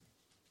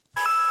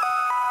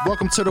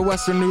Welcome to the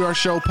Western New York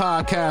Show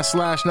podcast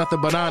 /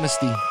 Nothing But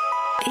Honesty.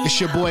 It's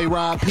your boy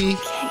Rob P. You know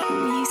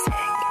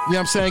what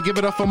I'm saying? Give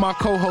it up for my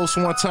co-host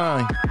one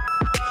time.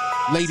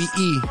 Lady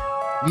E,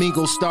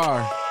 Mingo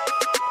Star,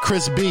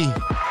 Chris B.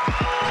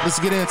 Let's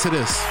get into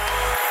this.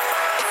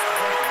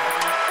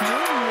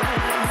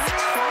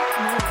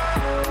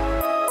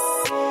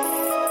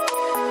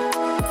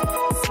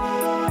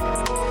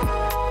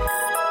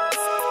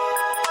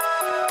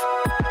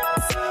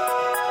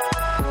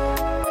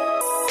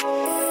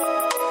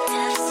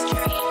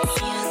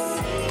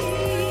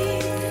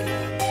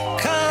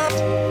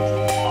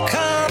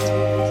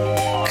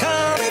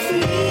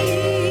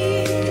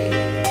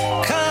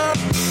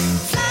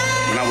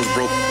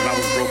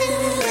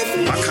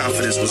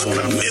 Was on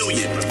a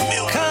million. My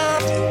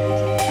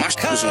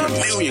shit was on a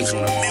million.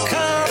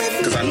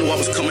 Cause I knew I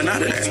was coming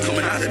out of that.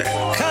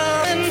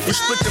 We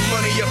split the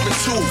money up in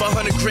two,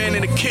 500 grand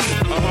in a kitty.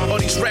 All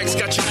these racks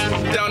got you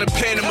down in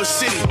Panama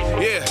City.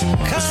 Yeah,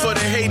 it's for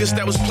the haters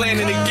that was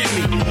planning to get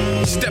me.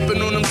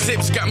 Stepping on them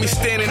zips got me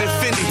standing in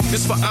Fendi.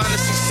 This for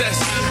honest success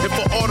and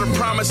for all the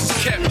promises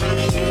kept.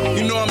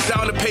 You know I'm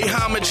down to pay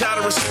homage out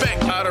of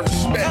respect.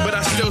 But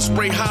I still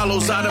spray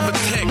hollows out of a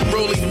tech.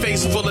 Rolling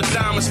face full of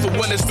diamonds for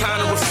when it's time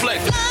to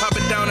reflect. I've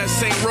been down that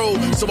same road,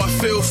 so I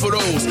feel for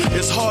those.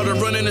 It's hard to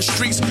run in the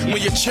streets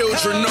when your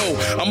children know.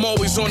 I'm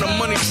always on the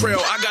money trail,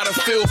 I gotta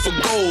feel for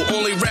gold.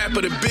 Only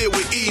rapper to build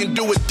with E and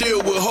do a deal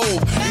with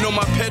Hov. You know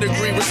my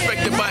pedigree,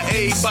 respected by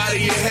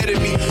everybody ahead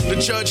of me. The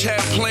judge had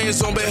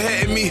plans on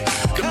beheading me.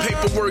 The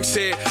paperwork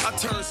said I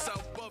turned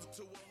south buff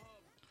to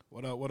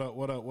a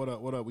What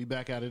up? We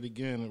back at it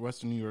again.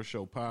 Western New York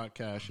Show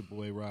podcast. Your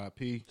boy Rob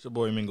P. It's your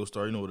boy Mingo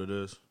Star. You know what it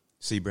is.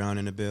 C Brown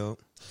in the build.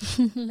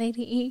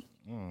 Lady E.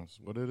 That's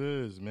what it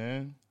is,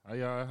 man. How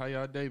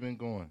y'all day been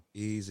going?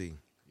 Easy.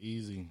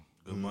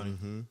 Good money.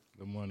 Mm-hmm.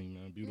 Good money,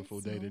 man.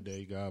 Beautiful day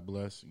today. God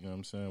bless. You know what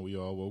I'm saying? We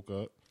all woke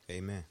up.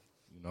 Amen.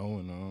 You know,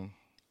 and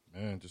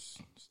man, just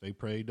stay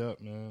prayed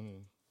up, man,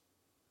 and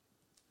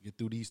get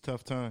through these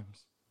tough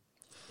times.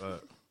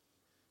 But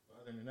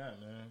other than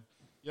that, man,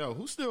 yo,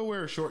 who still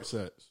wears short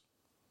sets?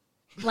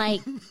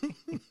 Like,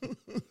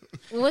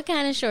 what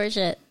kind of short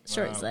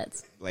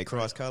sets? Like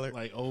cross color?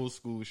 Like old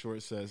school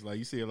short sets. Like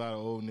you see a lot of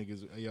old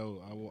niggas.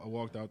 Yo, I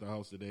walked out the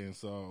house today and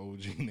saw an OG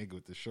nigga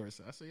with the short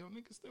set. I said, yo,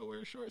 niggas still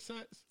wear short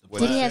sets?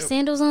 Did he have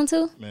sandals on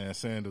too? Man,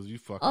 sandals, you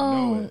fucking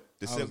know it.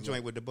 The silk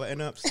joint with the button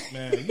ups?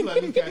 Man, you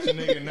let me catch a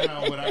nigga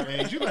now with our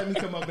age. You let me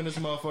come up in this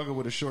motherfucker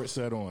with a short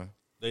set on.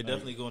 They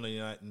definitely going to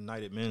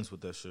United Men's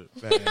with that shit.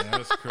 Man,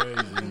 that's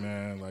crazy,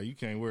 man. Like, you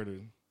can't wear the...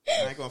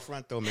 I ain't gonna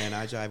front though, man.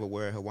 I jive would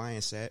wear a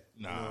Hawaiian set.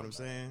 You know what I'm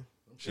saying?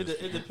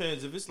 It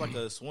depends. If it's like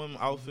a swim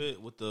outfit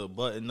with the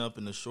button up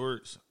and the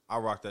shorts, I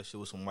rock that shit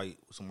with some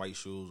white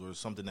shoes or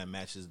something that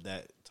matches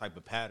that type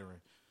of pattern.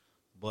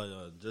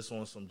 But just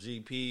on some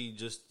GP,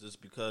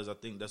 just because I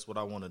think that's what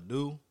I want to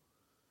do.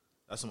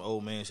 That's some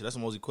old man shit. That's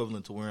almost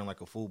equivalent to wearing like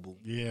a FUBU.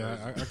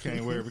 Yeah, I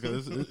can't wear it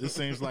because it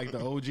seems like the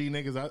OG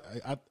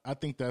niggas. I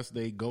think that's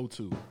they go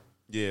to.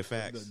 Yeah,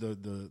 facts.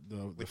 The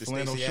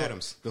flannel short,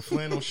 Adams. the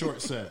flannel short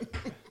set.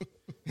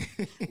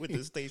 With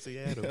the Stacey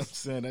Adams. You know what I'm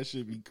saying? That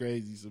should be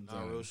crazy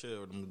sometimes. Nah, real shit.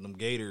 Or them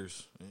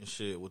gators and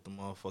shit with the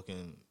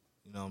motherfucking,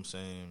 you know what I'm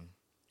saying?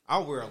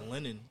 I'll wear a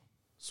linen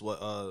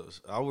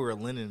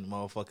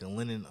motherfucking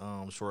linen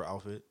short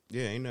outfit.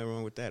 Yeah, ain't nothing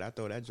wrong with that. I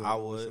thought that joint. I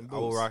would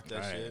rock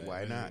that shit.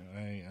 Why not?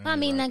 I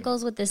mean, that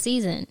goes with the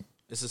season.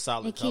 It's a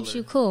solid It color. keeps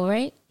you cool,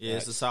 right? Yeah,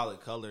 it's a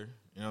solid color.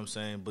 You know what I'm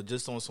saying? But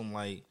just on some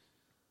like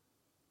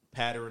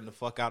pattern the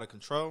fuck out of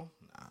control.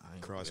 Nah, I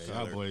ain't Cross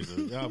Y'all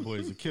color.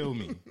 boys will kill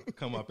me.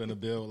 Come up in a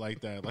build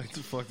like that. Like the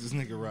fuck this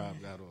nigga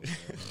Rob got on.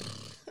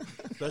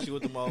 especially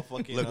with the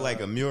motherfucking Look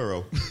like a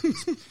mural.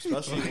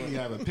 especially You when,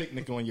 have a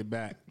picnic on your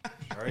back.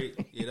 right?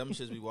 Yeah, them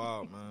shits be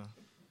wild, man.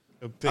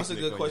 That's a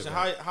good question.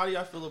 How do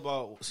y'all feel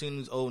about seeing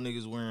these old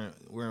niggas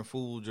wearing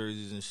FUBU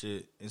jerseys and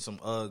shit and some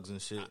Uggs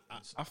and shit?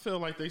 I feel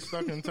like they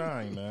stuck in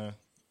time, man.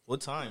 What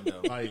time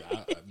though? Like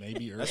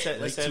maybe early That's that-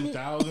 late that's that-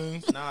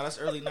 2000s. Nah, that's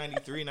early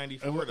 93,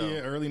 94 though. Yeah,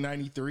 early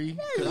 93.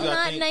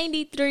 Not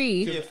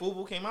 93. Yeah,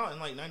 FUBU came out in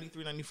like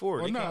 93, 94.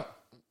 Well, They nah. came-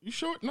 You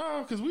sure?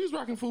 Nah, because we was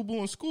rocking FUBU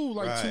in school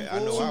like Right, I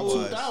know I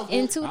was. 2000.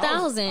 In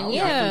 2000, I was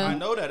yeah. I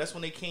know that. That's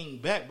when they came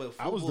back. But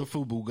FUBU, I was the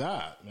FUBU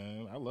god,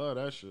 man. I love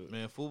that shit.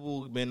 man.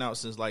 FUBU been out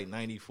since like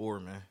 94,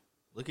 man.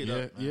 Look it Yeah,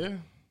 up, man. yeah.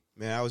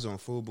 Man, I was on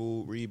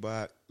FUBU,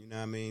 Reebok, you know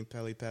what I mean?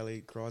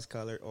 Pelly, cross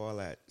color, all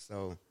that.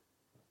 So,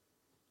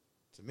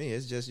 to me,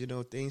 it's just,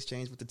 things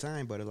change with the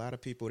time. But a lot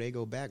of people, they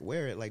go back,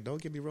 wear it. Like,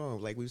 don't get me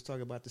wrong. Like, we was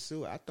talking about the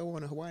suit. I throw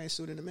on a Hawaiian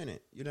suit in a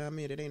minute. You know what I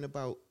mean? It ain't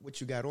about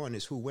what you got on.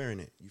 It's who wearing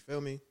it. You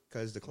feel me?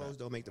 Because the clothes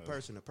don't make the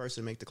person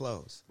make the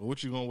clothes. But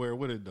what you gonna wear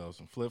with it, though?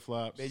 Some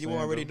flip-flops? Man, you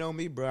already know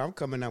me, bro. I'm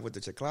coming out with the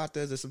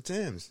chocolatas and some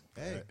Timbs.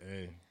 Hey,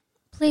 Hey.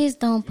 Please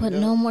don't put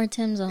no more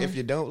Timbs on. if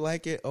you don't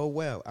like it, oh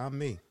well. I'm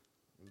me.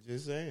 I'm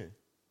just saying.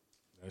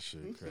 That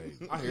shit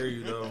crazy. I hear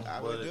you though. I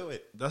would but do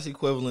it. That's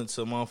equivalent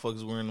to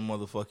motherfuckers wearing the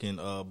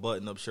motherfucking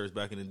button-up shirts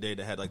back in the day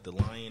that had like the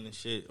lion and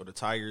shit or the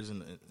tigers in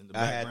the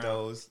I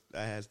background.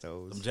 had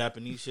those. Some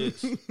Japanese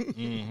shits.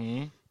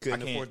 Mm-hmm.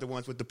 couldn't afford the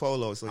ones with the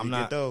polo, so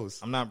get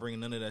those. I'm not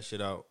bringing none of that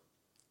shit out.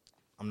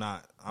 I'm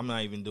not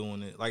even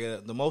doing it.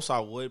 Like the most I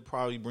would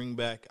probably bring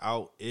back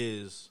out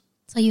is.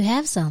 So you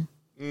have some?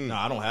 No,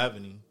 I don't have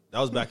any. That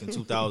was back in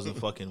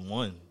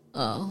 2001.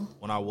 Oh,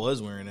 when I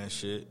was wearing that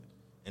shit,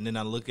 and then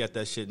I look at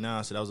that shit now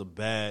and said that was a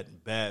bad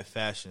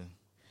fashion.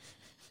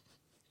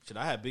 Shit,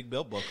 I had big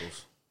belt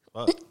buckles.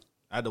 Fuck.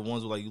 I had the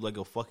ones with like you like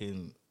a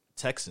fucking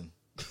Texan.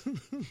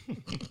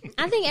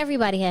 I think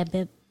everybody had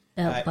belt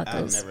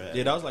buckles. I never had.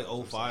 Yeah, that was like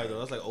 05 though.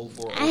 That was like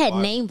 04. I had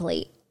 05.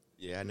 nameplate.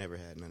 Yeah, I never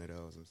had none of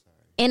those. I'm sorry.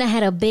 And I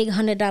had a big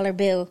 $100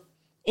 bill.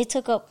 It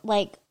took up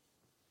like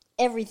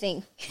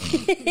everything.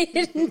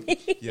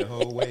 Your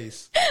whole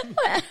waist.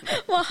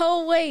 My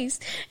whole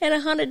waist and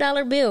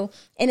 $100 bill.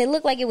 And it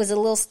looked like it was a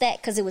little stack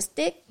because it was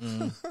thick.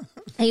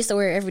 I used to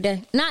wear it every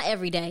day. Not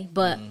every day,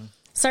 but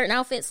certain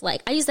outfits.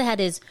 Like I used to have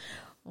this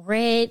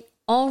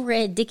all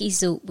red Dickie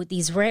suit with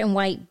these red and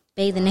white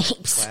bathing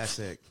apes.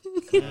 Classic.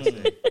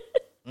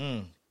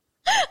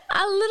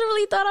 I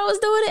literally thought I was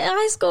doing it in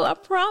high school. I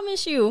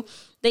promise you.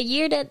 The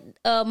year that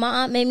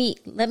my aunt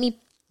let me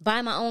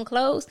buy my own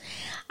clothes,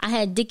 I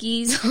had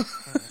Dickies.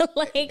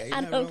 Like Ain't I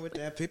nothing don't. wrong with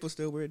that. People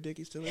still wear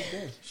Dickies to this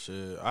day.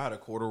 Shit, I had a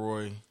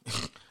corduroy.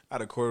 I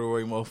had a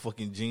corduroy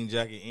motherfucking jean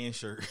jacket and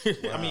shirt.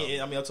 Wow. I mean,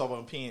 I'm talking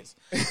about pants.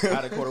 I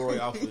had a corduroy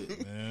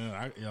outfit.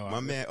 Man, my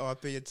man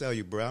RP will tell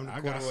you, bro. I'm the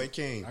corduroy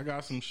king. I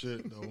got some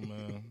shit though,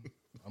 man.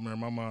 I remember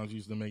my mom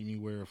used to make me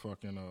wear a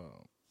fucking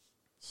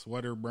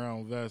sweater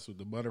brown vest with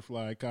the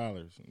butterfly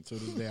collars. And to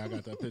this day, I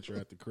got that picture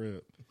at the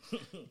crib.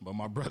 But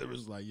my brother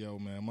was like, "Yo,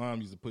 man,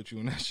 mom used to put you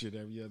in that shit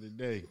every other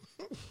day."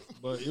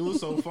 But it was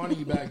so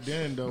funny back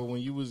then, though,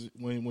 when you was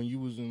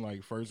in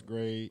like first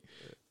grade.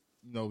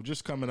 You know,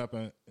 just coming up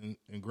in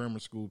grammar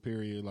school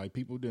period, like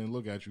people didn't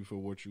look at you for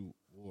what you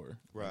wore.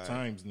 Right. The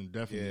times then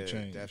definitely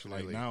changed.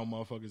 Definitely. Like now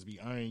motherfuckers be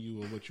eyeing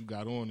you or what you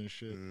got on and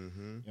shit. Mm-hmm.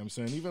 You know what I'm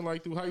saying? Even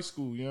like through high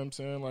school, you know what I'm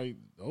saying? Like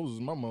those is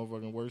my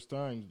motherfucking worst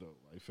times though.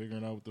 Like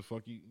figuring out what the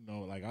fuck you know,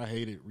 like I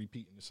hated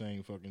repeating the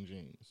same fucking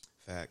jeans.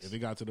 Facts. If it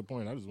got to the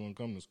point, I just wouldn't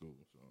come to school.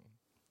 So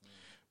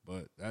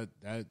but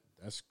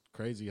that's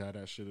crazy how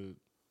that should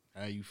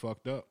have had you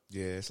fucked up.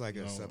 Yeah, it's like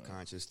a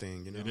subconscious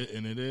thing, you know?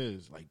 And it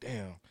is. Like,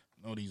 damn.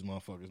 No, these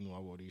motherfuckers knew I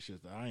wore these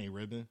shits. I ain't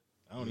ribbing.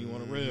 I don't even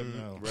want to rib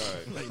now.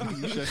 Right. Like,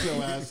 you shut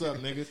your ass up,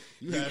 nigga.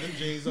 You had them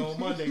jeans on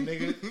Monday,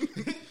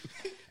 nigga.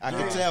 I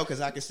can tell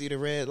because I can see the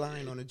red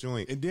line on the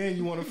joint. And then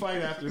you want to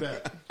fight after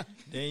that.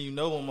 Then you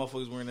know when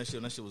motherfuckers wearing that shit,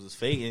 and that shit was just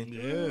fading.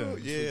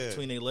 Yeah.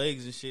 Between their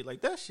legs and shit.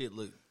 Like, that shit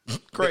look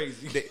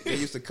crazy. They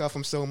used to cuff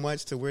them so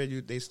much to where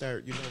they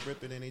start,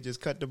 ripping and they just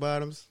cut the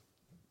bottoms.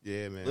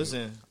 Yeah, man.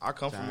 Listen, I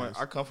come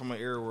from an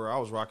era where I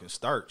was rocking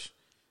starch.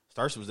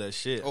 Starch was that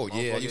shit. Oh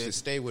yeah, I used to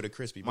stay with a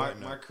crispy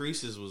button. My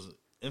creases was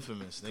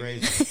infamous. Nigga.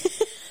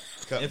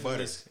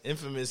 Crazy.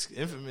 infamous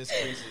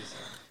creases.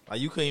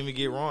 Like you couldn't even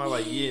get wrong.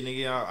 Like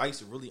nigga, I used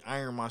to really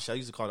iron my shit. I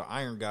used to call it the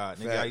iron god.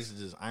 Nigga, I used to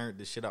just iron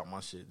the shit out my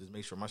shit, just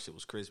make sure my shit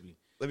was crispy.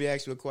 Let me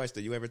ask you a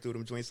question. You ever threw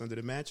them joints under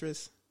the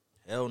mattress?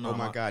 Hell no. Oh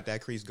my god,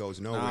 that crease goes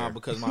nowhere. Nah,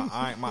 because my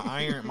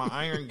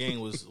iron game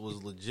was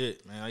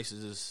legit, man. I used to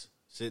just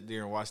sit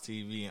there and watch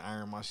TV and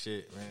iron my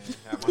shit, man.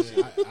 Have my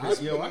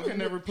shit. I can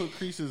never put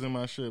creases in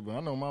my shit, but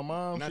I know my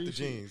mom. Not the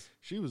jeans.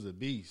 She was a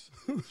beast.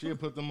 She'd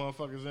put them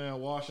motherfuckers in,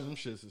 washing them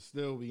shits and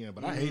still be in.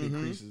 But I hated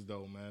creases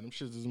though, man. Them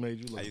shits just made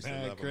you look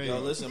bad crazy. Yo,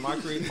 listen, my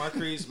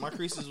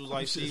creases was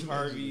like Steve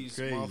Harvey's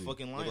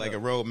motherfucking lineup. Like a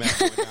road map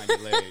going down your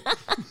leg.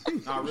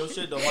 Nah, real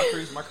shit though.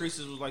 My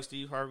creases was like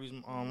Steve Harvey's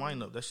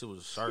lineup. That shit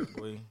was sharp,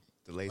 boy.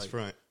 The lace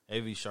front.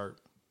 Heavy sharp.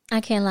 I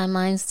can't lie,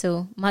 mine's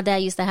too. My dad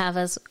used to have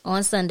us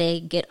on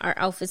Sunday get our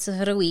outfits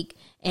for the week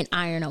and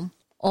iron them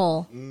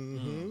all.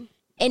 Mm-hmm.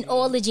 And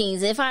all the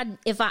jeans. If I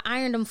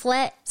ironed them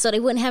flat so they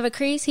wouldn't have a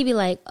crease, he'd be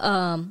like,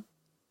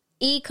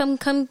 E, come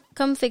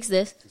fix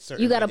this.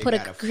 You got to put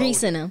a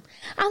crease in them.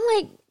 I'm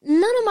like,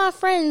 none of my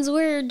friends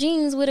wear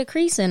jeans with a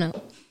crease in them.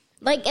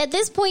 Like at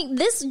this point,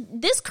 this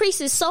crease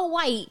is so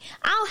white,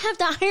 I don't have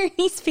to iron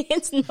these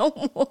pants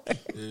no more.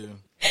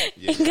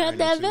 Yeah. And got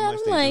that bad.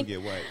 I'm like,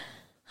 get white.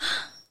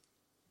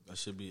 That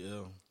should be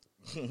ill.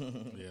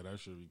 Yeah, that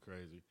should be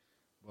crazy.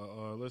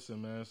 But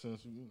listen, man,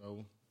 since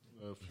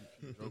a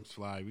few jokes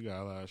fly, we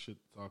got a lot of shit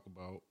to talk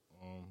about.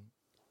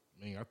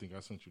 I think I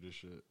sent you this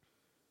shit.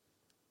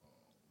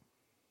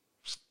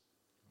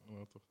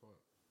 What the fuck?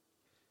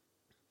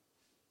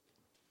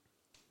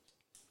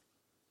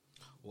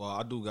 Well,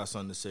 I do got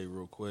something to say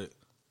real quick.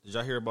 Did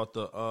y'all hear about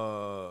the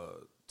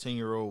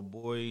 10-year-old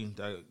boy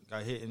that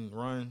got hit and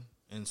run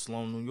in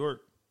Sloan, New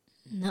York?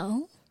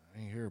 no. I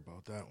didn't hear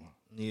about that one.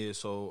 Yeah,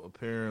 so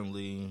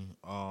apparently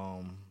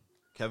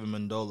Kevin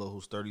Mendola,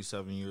 who's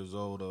 37 years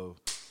old, of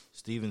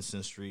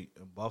Stevenson Street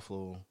in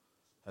Buffalo,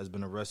 has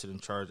been arrested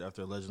and charged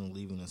after allegedly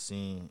leaving the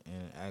scene in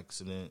an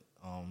accident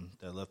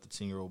that left the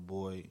 10-year-old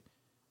boy,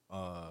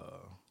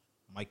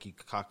 Mikey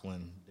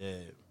Coughlin,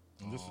 dead.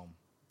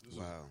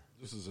 Wow.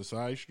 This is a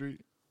side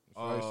street?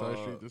 Side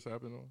street this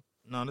happened on?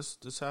 No,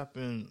 this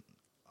happened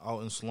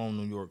out in Sloan,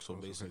 New York. So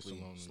okay,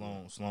 basically,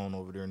 Sloan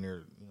over there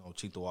near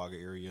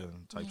Cheektowaga area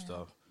and type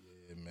stuff.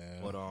 Yeah,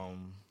 man. But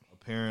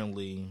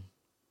apparently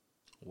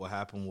what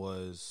happened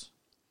was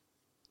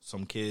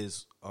some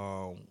kids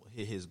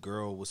hit his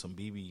girl with some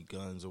BB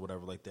guns or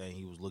whatever like that, and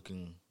he was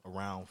looking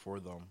around for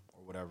them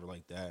or whatever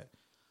like that.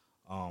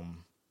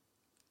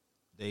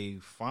 They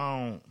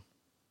found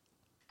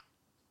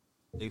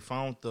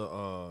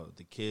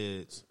the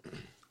kids,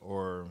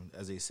 or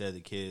as they said,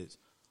 the kids,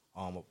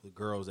 the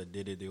girls that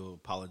did it, they were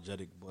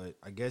apologetic, but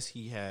I guess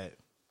he had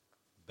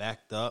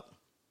backed up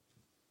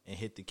and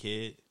hit the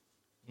kid,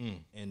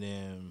 and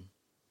then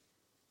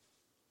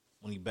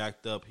when he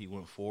backed up, he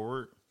went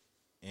forward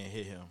and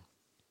hit him.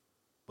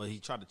 But he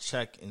tried to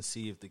check and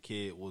see if the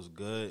kid was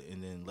good,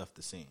 and then left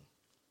the scene.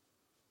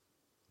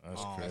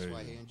 That's crazy. That's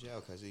why he in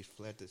jail, because he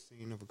fled the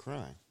scene of a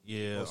crime.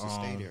 Yeah, supposed to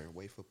stay there and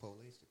wait for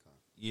police to come.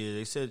 Yeah,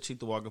 they said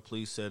Cheektowaga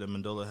police said that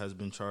Mendola has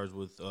been charged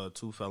with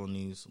 2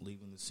 felonies,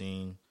 leaving the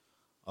scene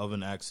of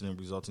an accident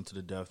resulting to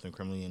the death and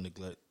criminally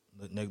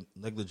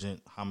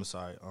negligent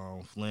homicide.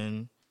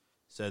 Flynn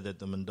said that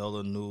the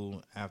Mendola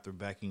knew after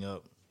backing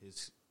up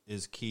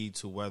is key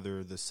to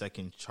whether the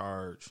second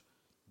charge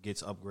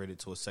gets upgraded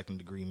to a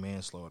second-degree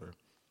manslaughter.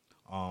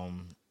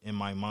 In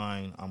my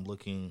mind, I'm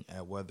looking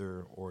at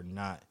whether or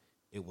not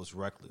it was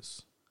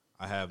reckless.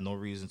 I have no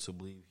reason to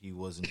believe he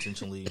was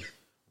intentionally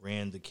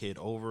ran the kid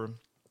over.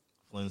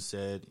 Flynn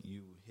said,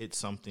 you hit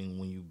something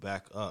when you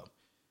back up.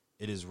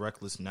 It is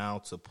reckless now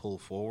to pull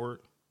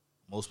forward.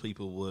 Most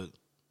people would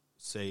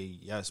say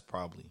yes,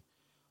 probably.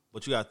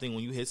 But you got to think,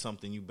 when you hit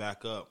something, you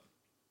back up,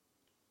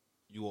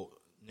 you are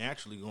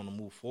naturally going to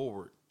move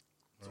forward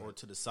or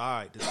to the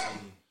side to see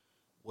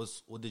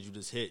what did you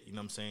just hit, you know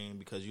what I'm saying?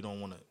 Because you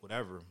don't want to,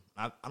 whatever.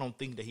 I don't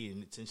think that he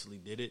intentionally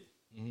did it.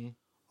 Mm-hmm.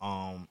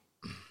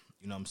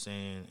 You know what I'm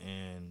saying?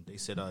 And they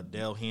said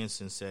Dale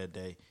Hansen said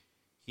that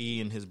he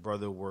and his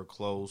brother were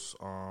close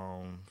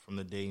from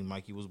the day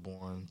Mikey was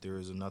born. There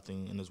is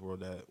nothing in this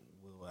world that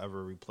will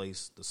ever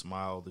replace the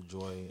smile, the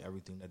joy,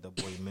 everything that the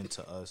boy meant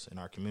to us in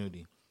our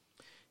community.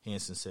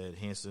 Hansen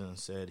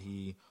said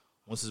he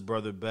wants his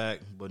brother back,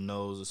 but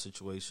knows the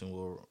situation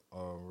will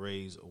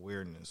raise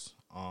awareness.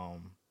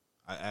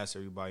 I ask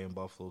everybody in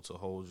Buffalo to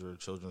hold your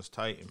children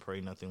tight and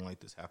pray nothing like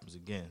this happens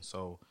again.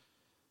 So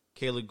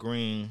Caleb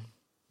Green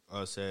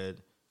said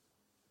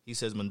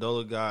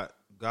Mendola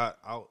got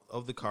out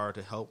of the car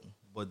to help,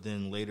 but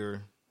then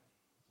later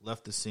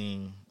left the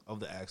scene of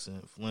the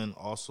accident. Flynn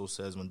also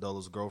says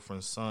Mendola's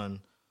girlfriend's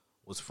son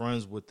was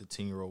friends with the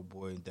 10-year-old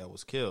boy that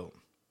was killed.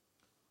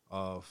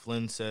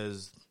 Flynn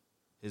says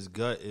his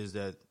gut is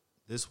that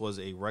this was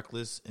a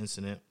reckless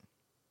incident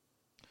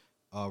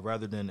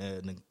rather than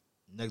a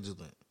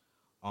negligent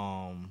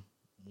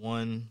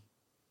one,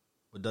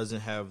 but doesn't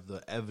have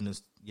the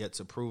evidence yet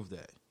to prove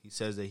that. He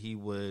says that he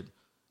would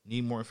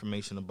need more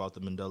information about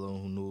the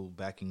Mendola who knew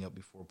backing up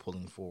before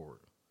pulling forward.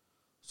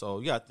 So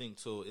you gotta think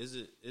too, is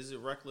it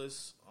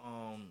reckless?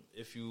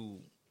 If you know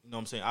what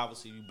I'm saying,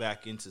 obviously you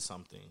back into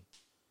something,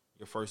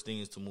 your first thing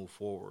is to move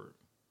forward.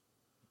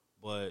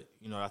 But,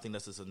 you know, I think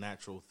that's just a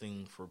natural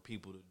thing for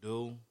people to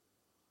do.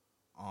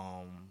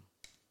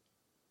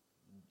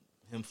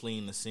 Him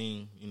fleeing the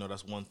scene, you know,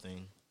 that's one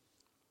thing.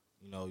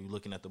 You know, you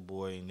looking at the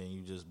boy and then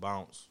you just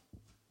bounce. You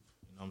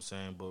know what I'm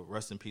saying? But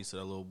rest in peace to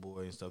that little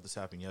boy and stuff. This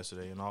happened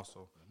yesterday, and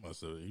also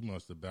he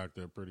must have backed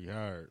up pretty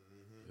hard.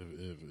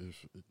 If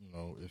you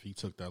know, if he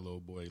took that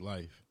little boy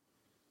life,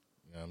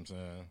 you know what I'm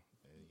saying?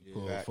 And you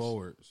pull it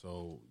forward,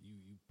 so you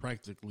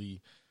practically,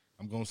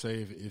 I'm gonna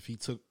say if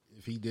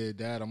he did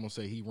that, I'm gonna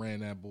say he ran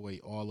that boy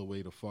all the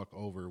way the fuck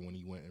over when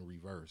he went in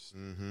reverse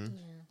and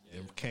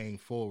came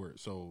forward.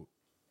 So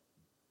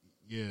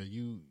yeah,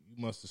 you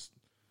must have.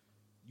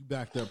 You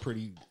backed up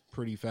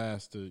pretty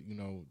fast to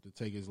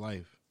take his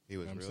life. He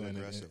was real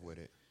aggressive with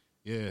it.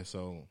 Yeah,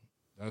 so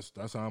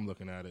that's how I'm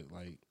looking at it.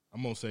 Like,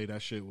 I'm gonna say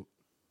that shit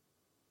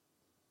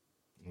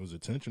was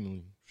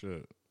intentionally.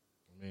 Shit,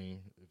 I mean,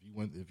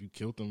 if you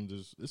killed them,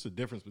 it's a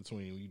difference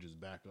between when you just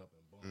back up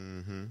and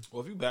boom. Mm-hmm.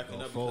 Well, if you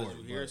backing up because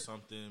you hear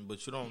something,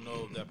 but you don't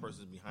know if that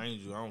person's behind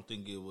you, I don't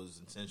think it was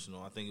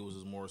intentional. I think it was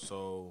just more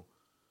so.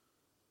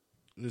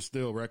 It's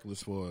still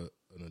reckless for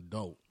an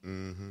adult.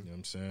 Mm-hmm. You know what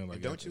I'm saying?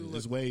 Like, don't you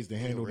there's ways to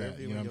handle that.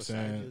 You know what I'm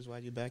saying? Why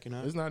you backing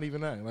up? It's not even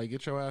that. Like,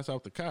 get your ass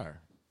out the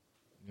car.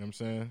 You know what I'm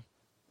saying?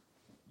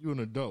 You an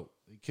adult.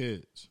 They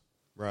kids.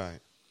 Right.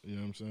 You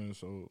know what I'm saying?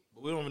 So,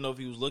 but we don't even know if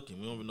he was looking.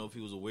 We don't even know if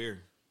he was aware.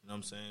 You know what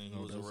I'm saying? He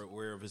was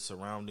aware of his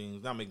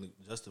surroundings. Not making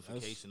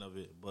justification of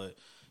it, but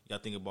you got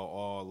to think about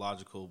all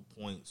logical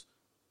points.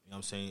 You know what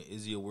I'm saying?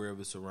 Is he aware of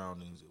his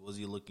surroundings? Was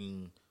he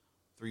looking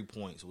 3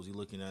 points? Was he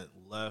looking at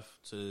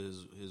left to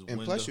his window?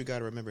 And plus, you got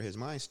to remember his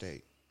mind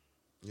state.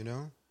 You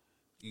know?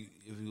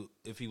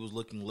 If he was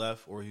looking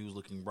left or he was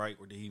looking right,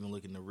 or did he even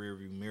look in the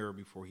rearview mirror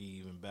before he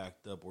even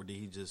backed up, or did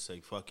he just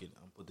say, fuck it,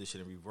 I'm put this shit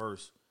in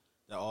reverse?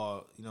 That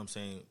all, you know what I'm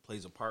saying,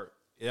 plays a part.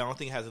 I don't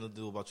think it has nothing to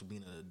do about you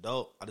being an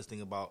adult. I just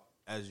think about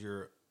as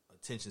your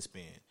attention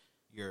span,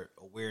 your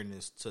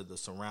awareness to the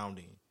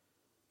surrounding.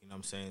 You know what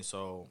I'm saying?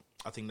 So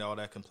I think that all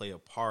that can play a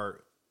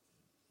part.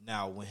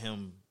 Now, with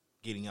him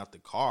getting out the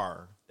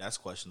car, that's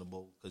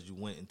questionable because you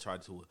went and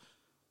tried to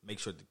make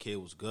sure the kid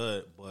was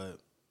good, but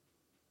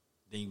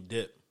then you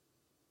dip.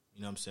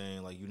 You know what I'm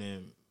saying? Like, you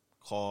didn't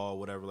call,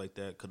 whatever like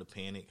that. Could have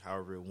panicked,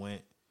 however it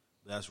went.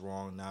 That's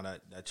wrong. Now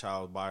that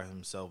child by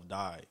himself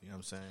died. You know what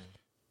I'm saying?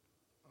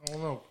 I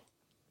don't know.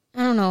 I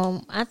don't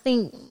know. I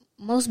think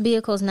most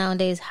vehicles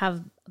nowadays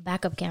have a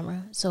backup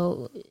camera.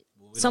 So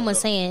someone's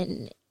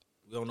saying...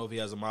 We don't know if he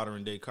has a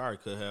modern day car. He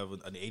could have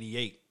an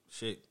 88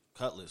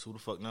 Cutlass. Who the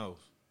fuck knows?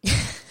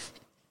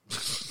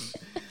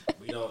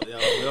 we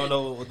don't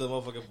know what the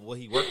motherfucker, what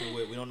he working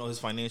with. We don't know his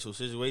financial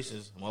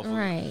situations.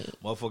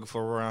 Motherfucker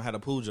for around had a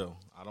Peugeot.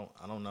 I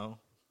don't know.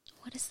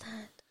 What is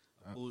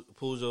that?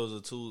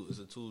 Peugeot is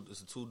a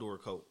 2-door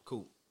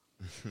coupe.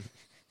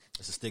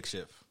 It's a stick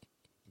shift.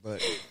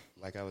 But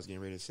like I was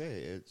getting ready to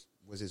say, it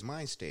was his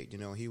mind state. You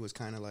know, he was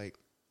kind of like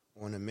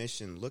on a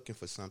mission looking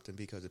for something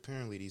because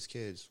apparently these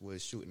kids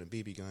was shooting a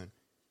BB gun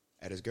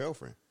at his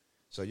girlfriend.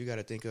 So you got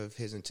to think of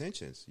his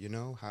intentions, you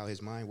know, how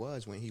his mind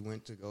was when he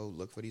went to go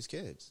look for these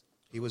kids.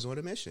 He was on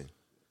a mission.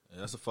 Yeah,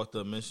 that's a fucked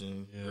up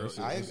mission. Yeah,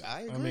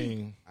 I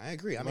agree. I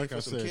agree. I mean,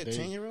 for some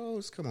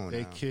 10-year-olds, come on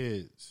they now.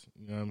 Kids,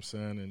 you know what I'm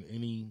saying? And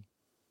any,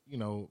 you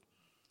know,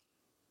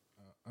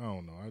 I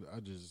don't know. I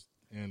just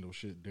handle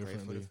shit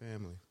differently. Pray for the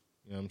family.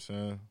 You know what I'm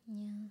saying?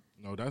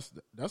 Yeah. No,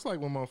 that's like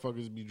when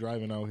motherfuckers be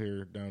driving out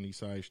here down these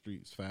side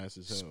streets fast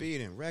as hell.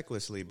 Speeding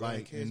recklessly, bro.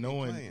 Like, and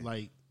knowing,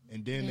 like,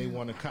 and then they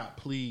want to cop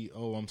plea,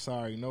 oh, I'm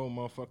sorry. No,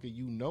 motherfucker,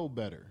 you know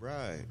better.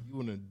 Right. You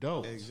an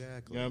adult.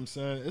 Exactly. You know what I'm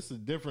saying? It's the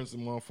difference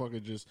in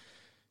motherfucker you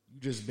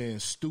just being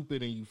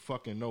stupid and you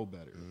fucking know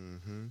better.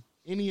 Mm-hmm.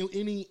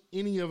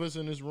 Any of us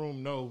in this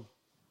room know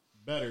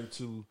better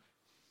to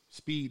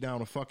speed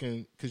down a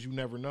fucking, because you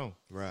never know.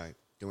 Right.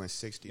 Doing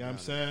 60. You know what I'm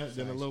saying?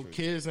 Then the little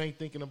kids ain't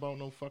thinking about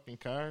no fucking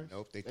cars.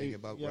 Nope, they think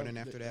about running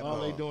after that all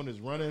ball. they doing is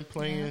running,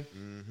 playing.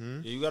 Mm-hmm.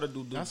 Yeah, you got to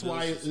do. That's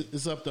why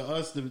it's up to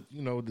us to,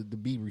 you know, to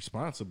be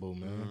responsible,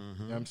 man.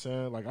 You know what I'm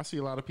saying? Like, I see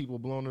a lot of people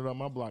blowing it up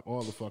my block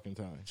all the fucking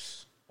time.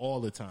 All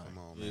the time.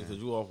 Come on, Yeah, man. because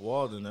you off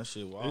Walden, that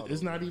shit wild.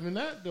 It's not even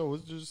that, though.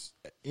 It's just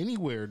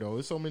anywhere, though.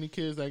 There's so many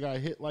kids that got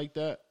hit like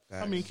that.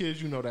 How many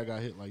kids you know that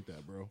got hit like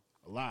that, bro?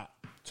 A lot,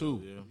 too.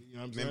 Yeah. You know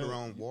what I'm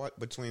Remember saying?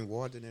 between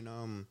Walden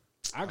and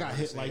I got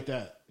hit like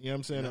that. You know what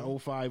I'm saying? In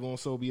 05 on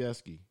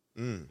Sobieski.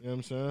 You know what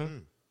I'm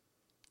saying?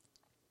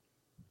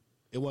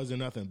 It wasn't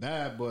nothing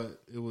bad,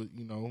 but it was,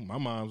 you know, my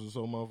mom's was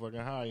so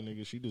motherfucking high,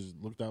 nigga. She just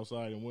looked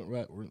outside and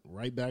went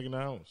right back in the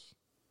house.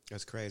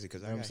 That's crazy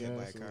because I got hit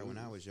by a car when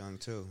I was young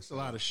too. It's a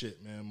lot of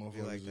shit, man.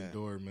 Motherfuckers like that.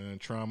 endure, man.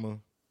 Trauma,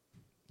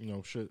 you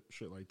know, shit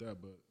like that.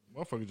 But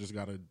motherfuckers just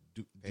gotta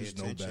just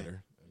know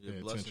better.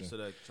 Yeah, blessings to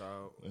that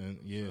child. And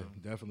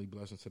definitely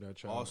blessings to that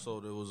child. Also,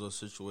 there was a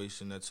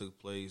situation that took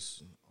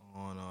place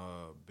on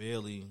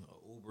Bailey,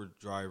 an Uber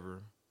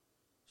driver.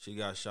 She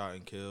got shot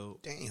and killed.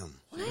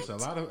 Damn. Yes, a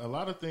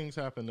lot of things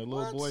happened. The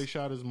little boy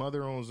shot his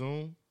mother on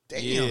Zoom.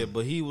 Damn. Yeah,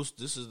 but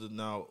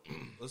now,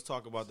 let's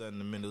talk about that in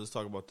a minute. Let's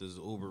talk about this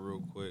Uber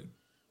real quick.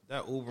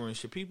 That Uber and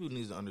shit, people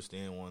need to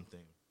understand one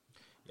thing.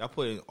 Y'all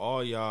putting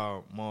all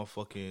y'all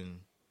motherfucking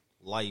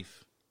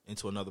life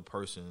into another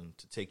person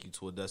to take you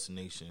to a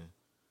destination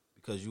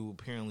because you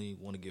apparently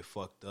want to get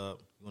fucked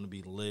up, you want to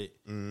be lit,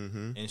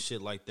 and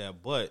shit like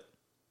that. But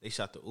they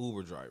shot the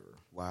Uber driver.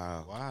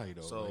 Wow. Why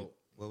though? So,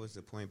 what was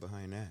the point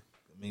behind that?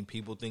 I mean,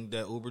 people think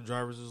that Uber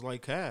drivers is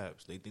like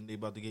cabs. They think they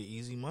about to get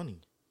easy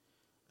money.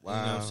 Wow.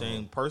 You know what I'm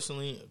saying?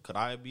 Personally, could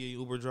I be an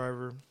Uber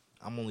driver?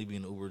 I'm only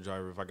being an Uber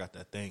driver if I got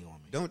that thing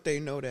on me. Don't they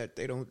know that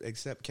they don't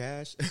accept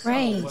cash?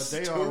 Right. But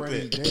they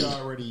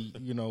already,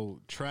 you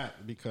know,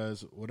 tracked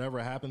because whatever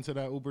happened to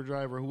that Uber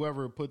driver,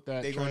 whoever put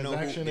that They gonna know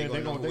transaction who, in,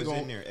 they gonna know who was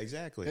in there.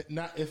 Exactly.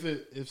 Not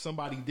if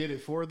somebody did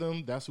it for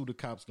them, that's who the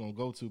cops gonna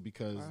go to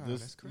because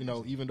that's you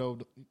know, even though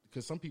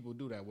because some people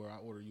do that where I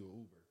order you an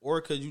Uber, Or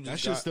because you just that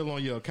shit's still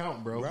on your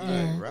account, bro. Right, You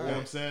know right. what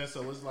I'm saying?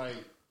 So it's like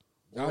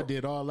I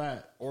did all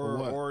that, for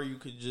what? or you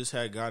could just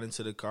have got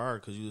into the car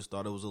because you just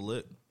thought it was a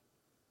lick.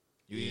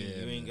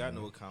 You ain't got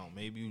no account.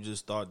 Maybe you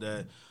just thought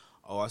that,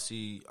 I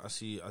see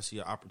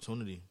an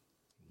opportunity.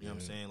 You know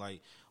what I'm saying?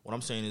 Like, what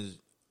I'm saying is,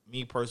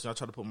 me personally, I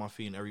try to put my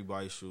feet in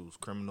everybody's shoes,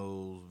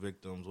 criminals,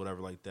 victims, whatever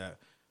like that.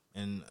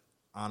 And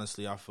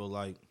honestly, I feel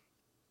like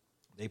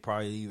they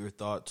probably either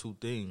thought two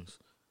things.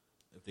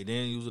 If they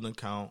didn't use an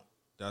account,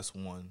 that's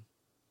one.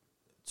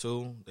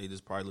 Two, they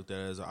just probably looked at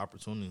it as an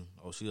opportunity.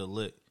 Oh, she a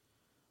lick.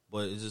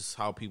 But it's just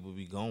how people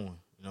be going. You know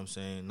what I'm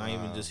saying? Not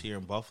even just here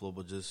in Buffalo,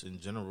 but just in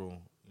general.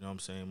 You know what I'm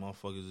saying?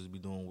 Motherfuckers just be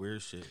doing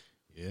weird shit.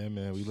 Yeah,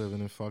 man, we living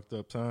in fucked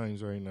up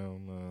times right now,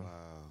 man.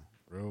 Wow.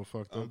 Real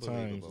fucked up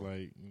times.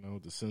 Like, you know,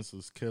 the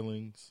senseless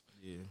killings.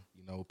 Yeah.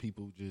 You know,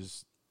 people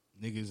just,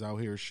 niggas out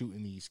here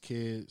shooting these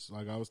kids.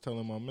 Like I was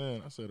telling my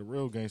man, I said a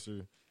real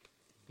gangster,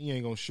 he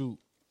ain't gonna shoot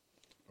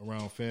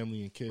around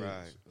family and kids.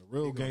 Right. A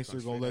real gangster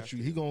gonna let you,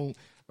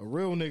 a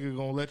real nigga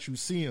gonna let you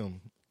see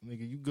him.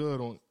 Nigga, you good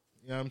on,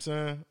 you know what I'm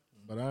saying?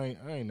 But I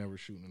ain't never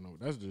shooting no.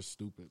 That's just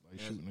stupid. Like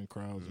shooting in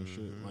crowds and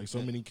shit. Like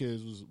so many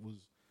kids was,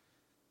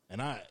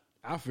 and I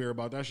fear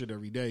about that shit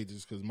every day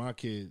just because my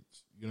kids.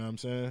 You know what I'm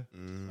saying?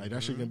 Like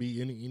that shit can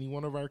be any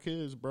one of our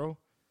kids, bro.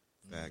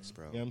 Facts,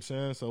 bro. You know what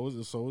I'm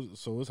saying?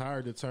 So it's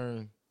hard to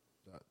turn,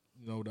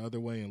 the other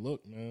way and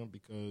look, man,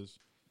 because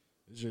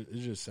it's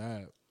just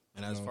sad.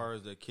 And as far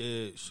as the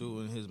kid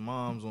shooting his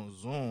moms on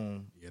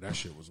Zoom, yeah, that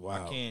shit was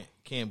wild. I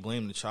can't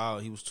blame the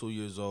child. He was 2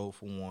 years old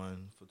for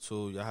one. For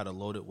two, y'all had a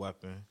loaded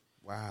weapon.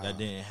 Wow. That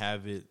didn't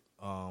have it.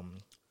 Y'all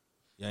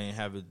didn't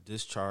have it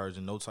discharged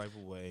in no type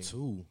of way.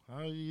 Two. How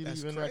are you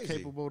That's even crazy. that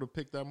capable to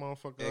pick that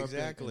motherfucker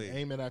Exactly. up and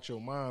aim it at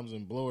your mom's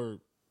and blow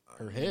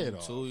her head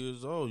off? 2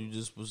 years old. You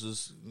just was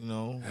just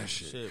That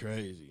shit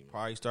crazy.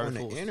 Probably started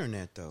On the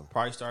internet, though.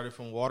 Probably started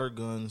from water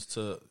guns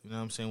to, you know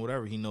what I'm saying,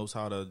 whatever. He knows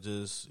how to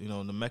just,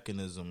 the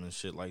mechanism and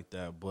shit like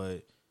that.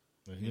 But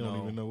he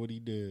don't even know what he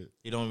did.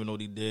 He don't even know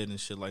what he did and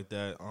shit like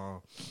that.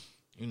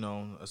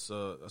 That's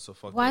a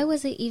fuck. Why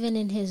was it even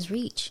in his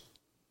reach?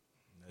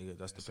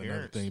 That's That's the another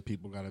parents. thing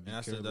people gotta be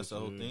careful. That's the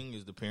whole thing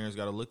is the parents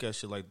got to look at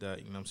shit like that.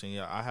 You know what I'm saying?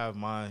 Yeah, I have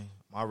my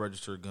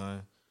registered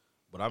gun,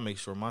 but I make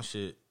sure my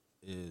shit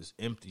is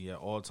empty at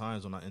all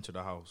times when I enter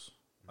the house.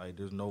 Like,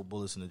 there's no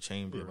bullets in the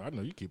chamber. Yeah, I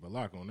know you keep a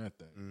lock on that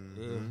thing.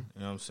 Yeah, you know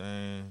what I'm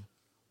saying?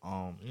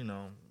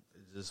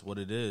 It's just what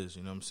it is,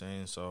 you know what I'm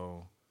saying?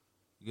 So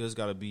you guys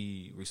got to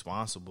be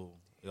responsible.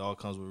 It all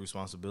comes with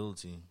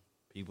responsibility.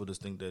 People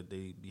just think that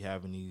they be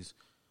having these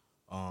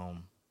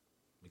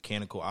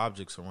mechanical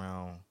objects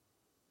around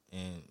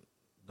and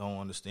don't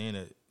understand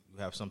that you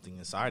have something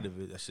inside of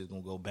it that shit's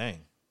going to go bang.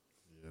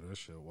 Yeah, that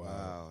shit wild.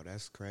 Wow,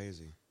 that's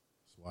crazy.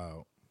 It's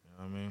wild. You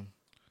know what I mean?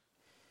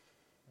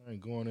 I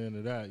ain't going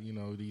into that.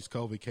 These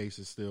COVID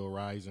cases still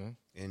rising.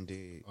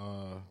 Indeed.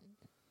 A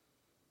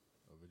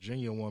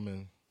Virginia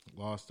woman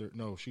lost her.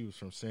 No, she was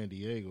from San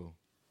Diego.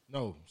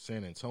 No,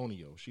 San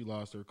Antonio. She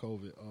lost her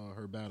COVID.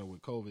 Her battle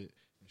with COVID.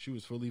 She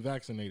was fully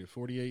vaccinated.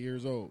 48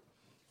 years old.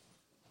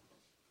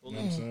 You know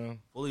what I'm saying?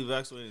 Fully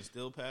vaccinated and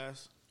still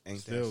pass?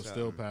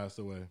 Still passed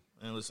away.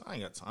 Man, listen, I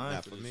ain't got time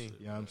Not for for this me. shit.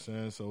 You know what I'm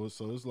saying? So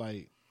it's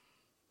like,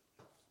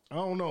 I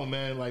don't know,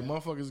 man. Like,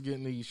 motherfuckers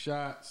getting these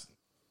shots.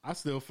 I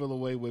still feel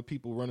away with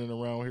people running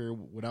around here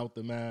without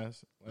the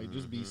mask. Like,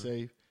 just be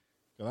safe.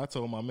 Because I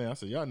told my man, I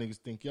said, y'all niggas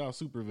think y'all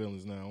super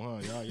villains now, huh?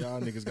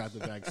 Y'all niggas got the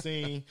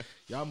vaccine.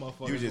 Y'all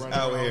motherfuckers just running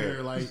out around here.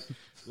 here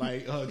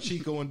like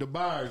Chico and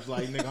DeBarge.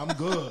 Like, nigga, I'm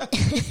good.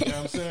 You know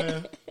what I'm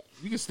saying?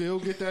 You can still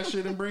get that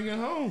shit and bring it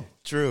home.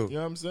 True. You know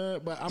what I'm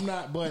saying? But I'm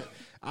not, but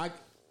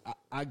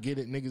I get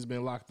it. Niggas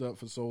been locked up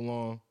for so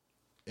long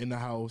in the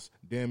house.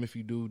 Damn if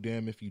you do,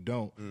 damn if you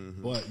don't.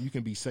 But you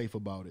can be safe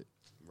about it.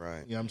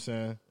 Right. You know what I'm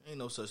saying? Ain't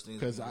no such thing as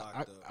Because being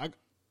locked up.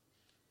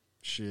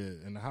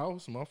 shit, in the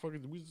house,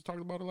 motherfuckers, we just talked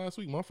about it last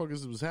week.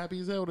 Motherfuckers was happy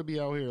as hell to be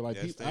out here. Like,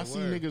 Yes, they I see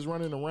were. niggas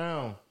running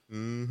around.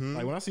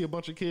 Like, when I see a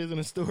bunch of kids in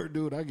the store,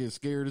 dude, I get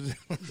scared as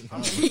hell. I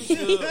mean, you can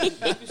still you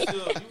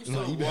better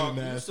walk, you can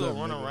mask still up,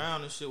 run nigga.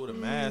 around and shit with a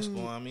mask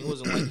on. I mean, it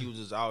wasn't like you was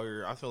just out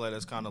here. I feel like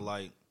that's kind of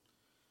like,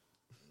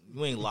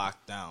 you ain't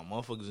locked down.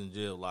 Motherfuckers in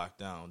jail locked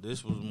down.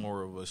 This was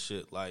more of a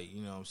shit like,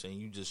 you know what I'm saying?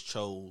 You just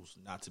chose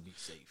not to be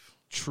safe.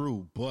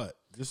 True, but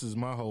this is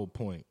my whole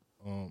point.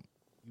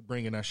 You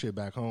bringing that shit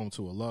back home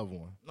to a loved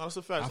one. No, it's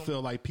a fact. I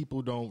feel like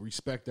people don't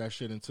respect that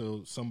shit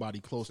until somebody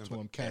close to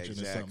them catching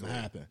and something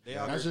happen.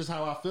 That's just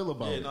how I feel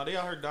about it. No, they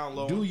out here down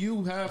low. Do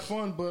you have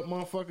fun? But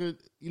motherfucker,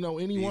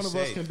 any Be one of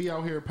us safe. can be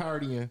out here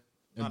partying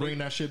and bring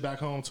that shit back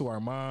home to our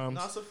moms,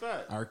 No, it's a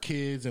fact. our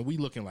kids, and we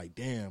looking like,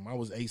 damn, I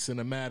was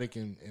acinematic,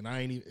 and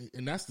I ain't even,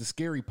 and that's the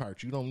scary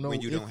part. You don't know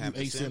When you if don't have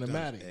the symptoms.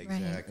 acinematic.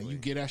 Exactly. And you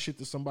get that shit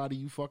to somebody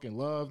you fucking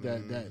love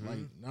that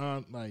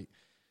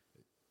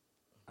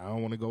I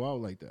don't want to go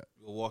out like that.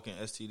 You're walking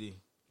STD.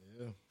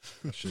 Yeah,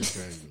 that shit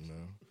crazy,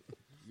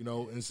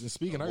 man. And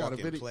speaking, A I got a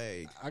walking video.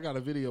 plague. I got a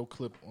video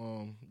clip,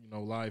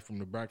 live from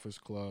the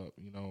Breakfast Club,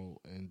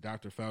 and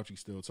Dr. Fauci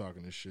still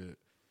talking this shit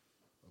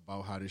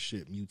about how this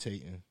shit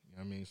mutating. You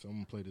know what I mean? So I'm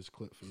gonna play this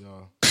clip for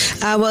y'all.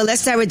 Well,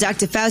 let's start with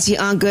Dr. Fauci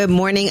on Good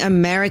Morning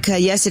America.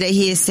 Yesterday,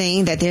 he is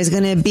saying that there's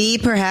going to be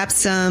perhaps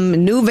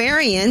some new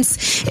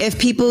variants if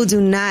people do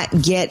not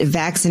get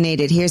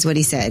vaccinated. Here's what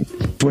he said.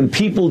 When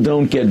people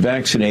don't get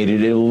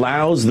vaccinated, it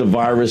allows the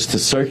virus to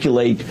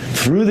circulate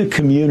through the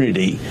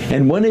community.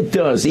 And when it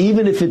does,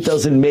 even if it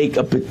doesn't make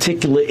a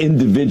particular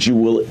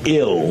individual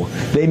ill,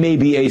 they may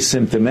be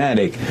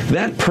asymptomatic.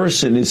 That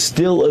person is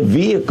still a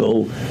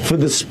vehicle for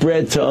the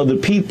spread to other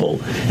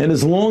people. And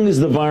as long as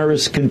the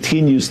virus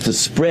continues to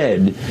spread,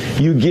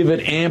 you give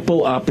it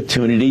ample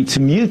opportunity to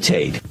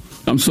mutate.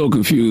 I'm so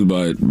confused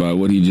by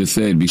what he just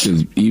said,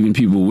 because even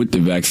people with the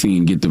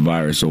vaccine get the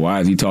virus. So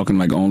why is he talking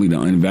like only the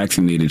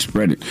unvaccinated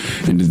spread it?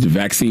 And does the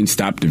vaccine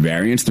stop the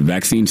variants? The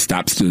vaccine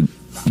stops the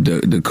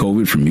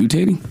COVID from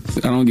mutating?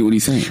 I don't get what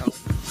he's saying.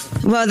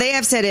 Well, they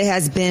have said it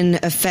has been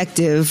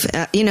effective.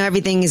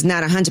 Everything is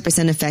not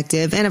 100%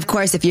 effective. And of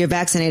course, if you're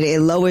vaccinated, it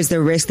lowers the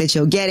risk that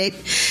you'll get it.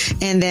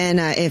 And then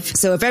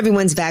if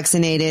everyone's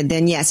vaccinated,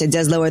 then yes, it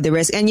does lower the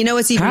risk. And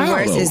what's even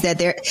worse is that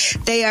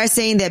they are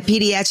saying that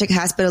pediatric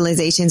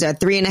hospitalizations are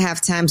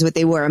 3.5 times what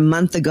they were a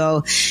month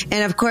ago.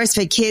 And of course,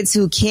 for kids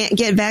who can't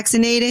get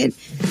vaccinated,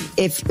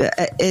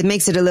 it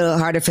makes it a little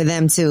harder for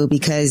them too,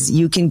 because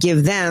you can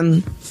give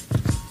them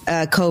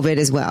COVID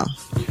as well.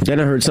 Then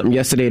I heard something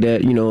yesterday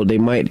that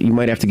you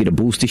might have to get a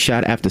booster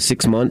shot after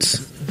 6 months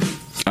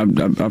I've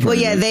heard Well,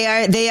 yeah, of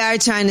it. they are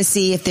trying to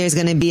see if there's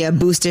going to be a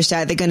booster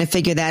shot. They're going to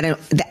figure that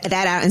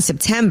out in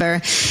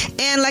September.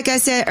 And like I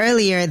said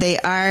earlier, they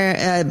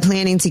are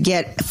planning to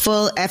get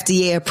full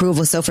FDA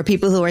approval. So for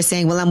people who are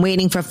saying, well, I'm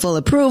waiting for full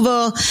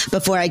approval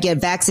before I get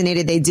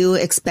vaccinated, they do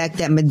expect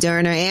that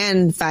Moderna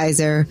and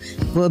Pfizer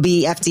will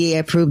be FDA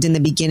approved in the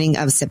beginning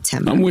of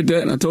September. I'm with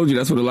that. And I told you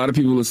that's what a lot of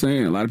people are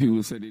saying. A lot of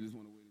people say they just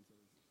want to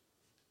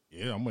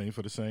wait. Yeah, I'm waiting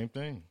for the same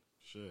thing.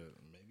 Shit.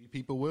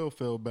 People will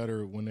feel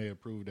better when they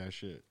approve that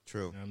shit.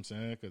 True. You know what I'm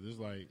saying? Because it's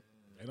like,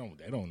 they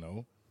don't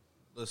know.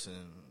 Listen,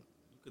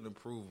 you can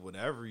approve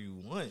whatever you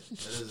want. That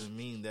doesn't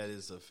mean that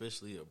it's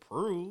officially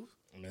approved.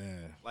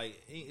 Man.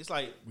 Like, it's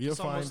like, We'll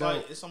it's almost find like,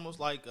 out. it's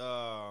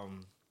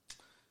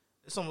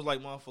almost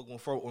like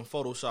motherfucker when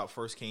Photoshop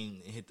first came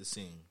and hit the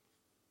scene.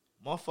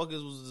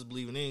 Motherfuckers was just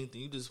believing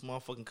anything. You just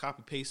motherfucking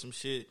copy paste some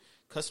shit,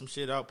 cut some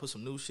shit out, put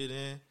some new shit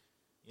in.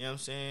 You know what I'm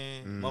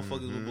saying?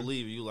 Motherfuckers will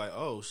believe you. Like,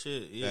 oh,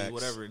 shit, yeah, Facts.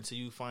 whatever. Until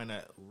you find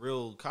that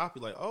real copy,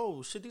 like,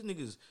 oh, shit, these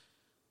niggas,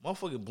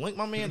 motherfucker, blink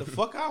my man the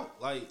fuck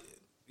out. Like,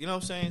 you know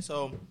what I'm saying?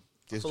 So, I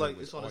This feel like joint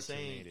was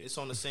it's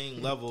on the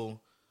same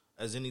level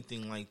as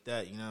anything like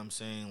that. You know what I'm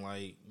saying?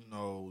 Like, you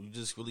know, you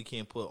just really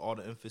can't put all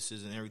the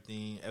emphasis and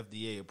everything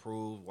FDA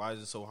approved. Why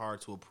is it so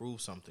hard to approve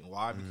something?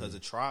 Why? Because the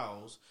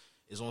trials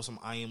is on some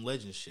I Am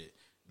Legend shit.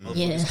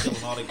 Motherfuckers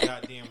killing all the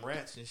goddamn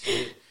rats and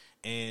shit.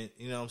 And,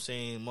 you know what I'm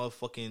saying,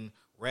 motherfucking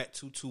rat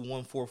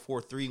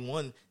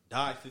 2214431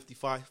 died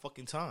 55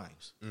 fucking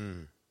times. You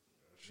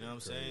know what I'm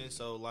saying?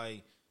 So,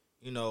 like,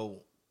 you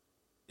know,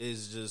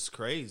 it's just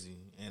crazy.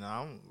 And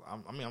I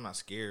mean, I'm not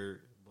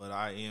scared, but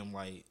I am,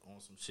 like,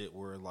 on some shit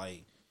where,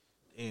 like,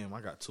 damn,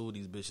 I got 2 of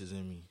these bitches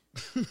in me.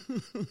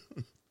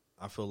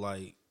 I feel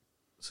like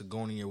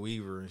Sigourney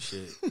Weaver and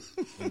shit,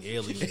 and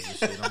aliens and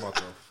shit. I'm about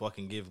to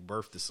fucking give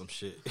birth to some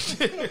shit.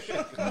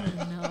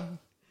 No.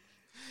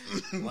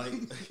 Like,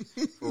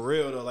 for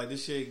real though, like,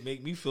 this shit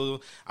make me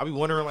feel. I be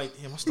wondering, like,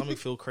 damn, my stomach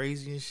feel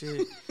crazy and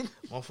shit.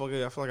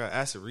 Motherfucker, I feel like I got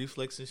acid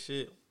reflux and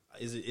shit.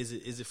 Is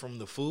it from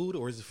the food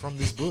or is it from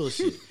this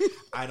bullshit?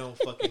 I don't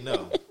fucking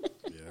know.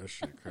 Yeah, that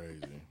shit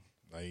crazy.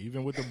 Like,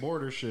 even with the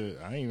border shit,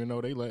 I didn't even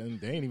know they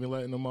ain't even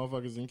letting the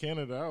motherfuckers in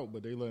Canada out,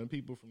 but they letting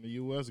people from the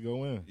U.S.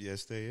 go in.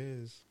 Yes, they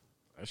is.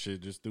 That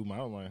shit just threw my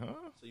out like, huh?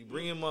 So you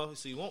bring him up,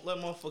 so you won't let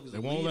motherfuckers. They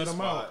won't leave let the them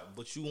spot, out.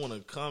 but you want to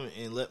come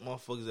and let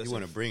motherfuckers. That's You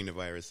want to bring the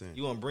virus in.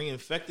 You want to bring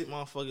infected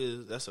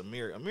motherfuckers. That's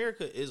America.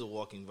 America is a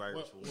walking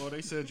virus. Well,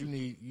 they said you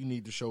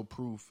need to show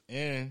proof,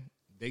 and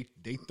they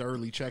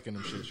thoroughly checking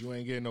them shits. You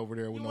ain't getting over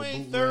there with You no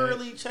ain't bootleg.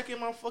 thoroughly checking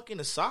my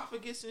fucking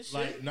esophagus and shit.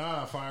 Like,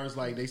 nah, fires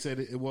like they said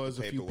it was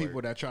a few Paperwork.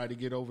 people that tried to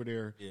get over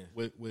there Yeah.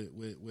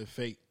 with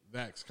fake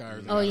vax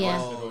cards. Oh, yeah.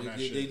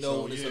 They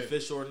know when it's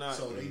official or not.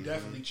 So they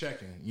definitely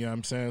checking. You know what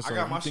I'm saying? So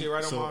got if my you shit think-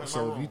 right on so, my So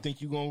if room. you think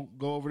you gonna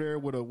go over there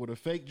with a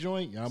fake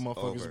joint, y'all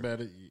motherfuckers over.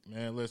 better,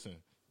 man. Listen,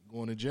 you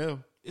going to jail.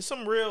 It's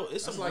some real.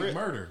 It's That's some like real,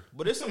 murder.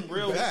 But it's some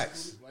real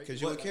Facts, because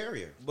you're a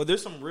carrier. But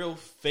there's some real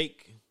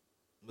fake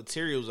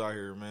materials out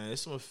here, man.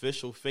 There's some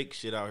official fake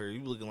shit out here.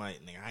 You looking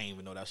like, nigga, I didn't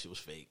even know that shit was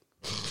fake.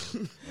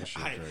 That shit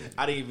crazy.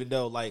 I didn't even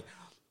know. Like,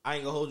 I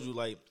ain't gonna hold you.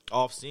 Like,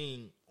 off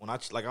scene when I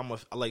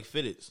like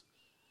fitteds.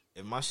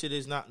 If my shit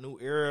is not new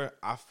era,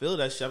 I feel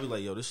that shit. I be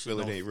like, yo, this shit Feel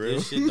it don't, ain't real?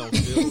 This shit don't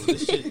feel.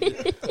 This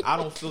shit. I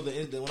don't feel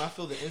when I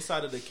feel the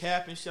inside of the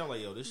cap and shit. I'm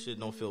like, yo, this shit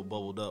don't feel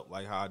bubbled up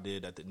like how I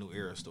did at the New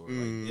Era store.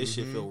 Like, this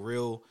shit feel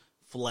real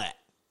flat.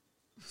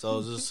 So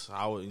it's just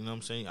how, you know what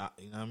I'm saying.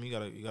 You know what I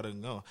mean. You gotta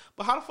know.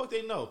 But how the fuck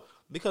they know?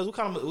 Because what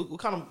kind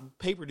of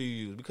paper do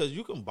you use? Because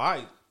you can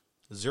buy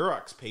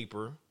Xerox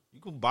paper.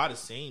 You can buy the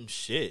same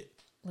shit.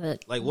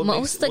 But Like, what most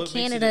makes- of what makes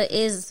Canada it-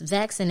 is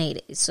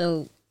vaccinated,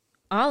 so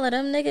all of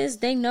them niggas,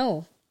 they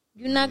know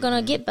you're not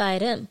gonna get by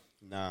them.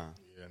 Nah,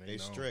 they they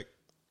know. strict.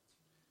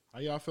 How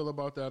y'all feel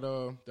about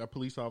that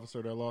police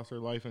officer that lost her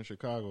life in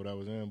Chicago that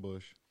was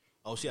ambushed?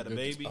 Oh, she had a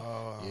baby.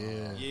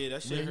 Yeah, Yeah,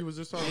 that shit. Man, he was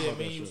just talking yeah, about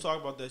man, that he was shit.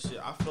 talking about that shit.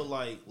 I feel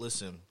like,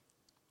 listen,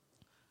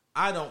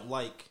 I don't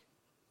like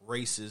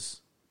racist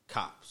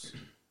cops.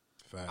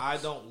 Facts. I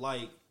don't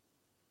like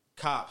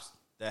cops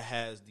that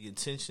has the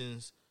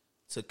intentions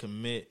to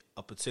commit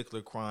a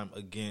particular crime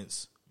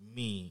against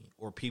me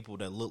or people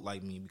that look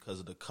like me because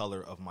of the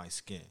color of my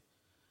skin.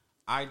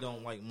 I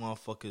don't like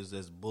motherfuckers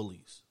that's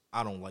bullies.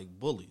 I don't like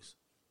bullies.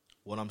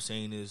 What I'm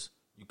saying is,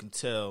 you can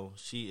tell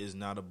she is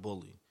not a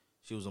bully.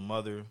 She was a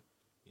mother.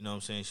 You know what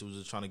I'm saying? She was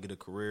just trying to get a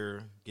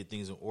career, get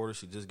things in order.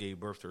 She just gave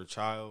birth to her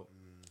child.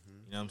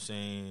 You know what I'm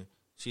saying?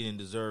 She didn't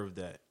deserve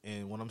that.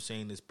 And what I'm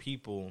saying is,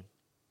 people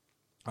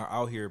are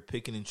out here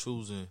picking and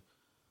choosing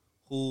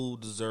who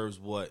deserves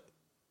what.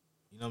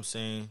 You know what I'm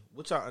saying?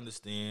 Which I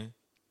understand.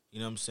 You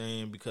know what I'm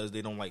saying? Because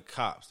they don't like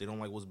cops. They don't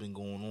like what's been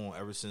going on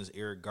ever since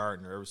Eric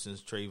Gardner, ever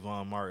since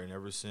Trayvon Martin,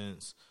 ever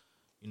since,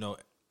 you know,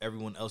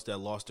 everyone else that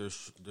lost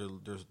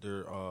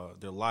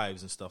their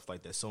lives and stuff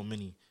like that. So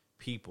many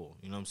people,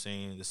 you know what I'm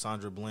saying? The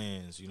Sandra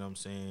Blands, you know what I'm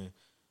saying?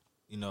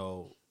 You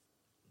know,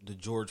 the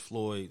George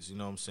Floyds, you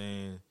know what I'm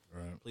saying?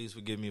 Right. Please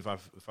forgive me if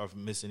I've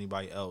missed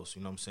anybody else,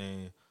 you know what I'm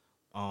saying?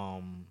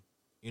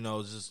 You know,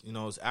 it's just, you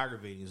know, it's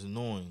aggravating, it's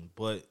annoying,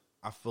 but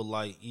I feel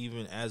like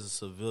even as a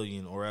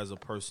civilian or as a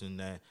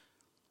person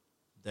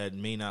that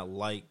may not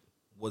like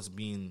what's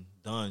being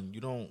done,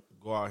 you don't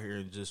go out here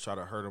and just try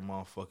to hurt a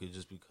motherfucker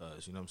just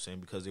because, you know what I'm saying,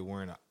 because they're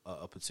wearing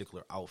a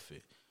particular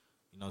outfit,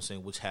 you know what I'm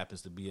saying, which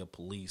happens to be a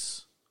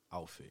police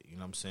outfit, you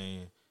know what I'm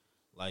saying?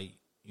 Like,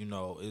 you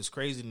know, it's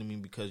crazy to me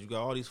because you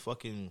got all these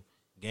fucking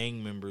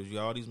gang members, you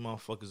got all these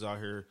motherfuckers out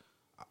here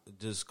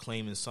just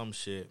claiming some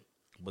shit,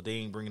 but they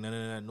ain't bringing none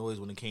of that noise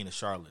when it came to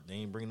Charlotte. They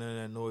ain't bringing none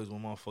of that noise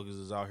when motherfuckers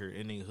is out here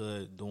in their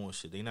hood doing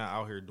shit. They not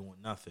out here doing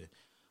nothing.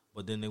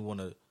 But then they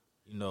want to,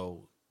 you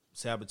know,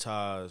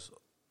 sabotage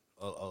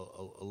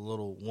a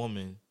little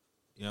woman,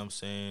 you know what I'm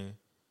saying,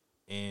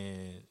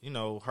 and, you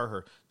know, hurt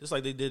her. Just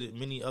like they did it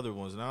many other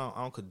ones. And I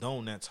don't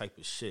condone that type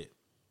of shit.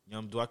 You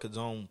know, do I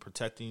condone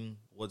protecting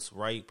what's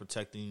right,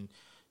 protecting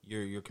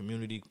your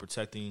community,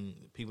 protecting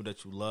people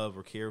that you love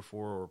or care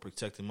for, or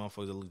protecting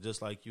motherfuckers that look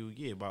just like you?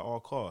 Yeah, by all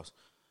costs.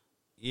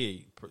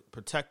 Yeah,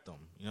 protect them.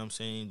 You know what I'm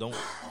saying? Don't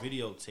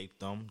videotape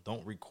them.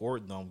 Don't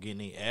record them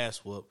getting their ass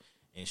whooped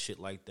and shit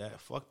like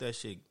that. Fuck that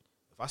shit.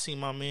 If I see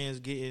my man's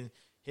getting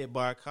hit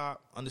by a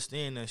cop,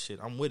 understand that shit.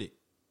 I'm with it.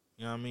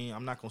 You know what I mean?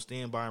 I'm not going to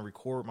stand by and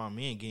record my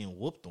man getting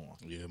whooped on.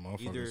 Yeah,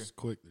 motherfuckers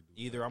quick to do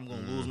that. Either I'm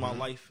going to lose my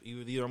life,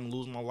 either I'm going to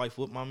lose my life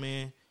with my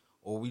man,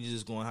 or we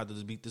just going to have to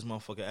just beat this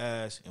motherfucker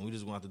ass, and we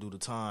just going to have to do the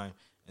time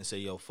and say,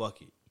 yo,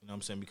 fuck it. You know what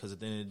I'm saying? Because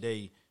at the end of the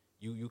day,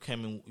 you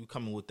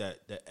coming with that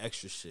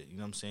extra shit. You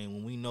know what I'm saying?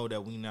 When we know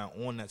that we not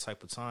on that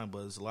type of time,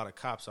 but there's a lot of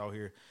cops out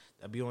here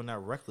that be on that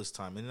reckless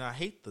time. And I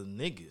hate the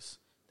niggas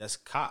that's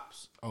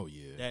cops. Oh,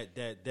 yeah.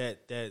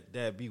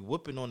 That be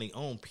whipping on their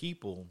own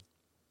people.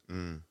 You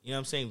know what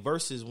I'm saying?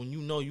 Versus when you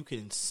know you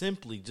can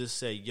simply just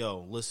say,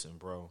 yo, listen,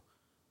 bro,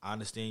 I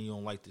understand you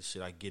don't like this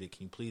shit. I get it.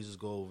 Can you please just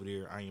go over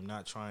there? I am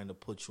not trying to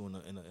put you in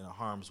a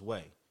harm's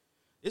way.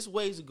 There's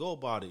ways to go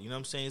about it. You know what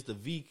I'm saying? It's the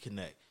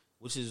V-Connect,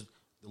 which is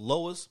the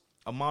lowest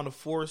amount of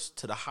force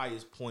to the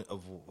highest point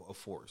of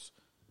force.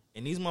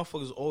 And these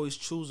motherfuckers always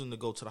choosing to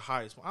go to the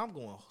highest point. I'm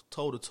going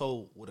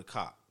toe-to-toe with a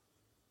cop.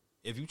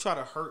 If you try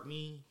to hurt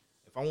me,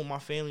 if I want my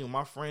family or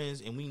my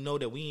friends, and we know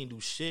that we ain't do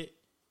shit,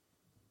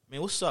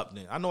 man, what's up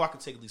then? I know I can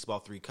take at least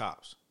about 3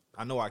 cops.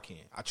 I know I can.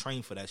 I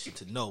train for that shit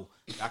to know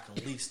that I can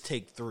at least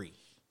take 3. You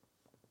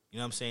know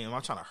what I'm saying? Am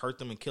I trying to hurt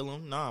them and kill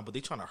them? Nah, but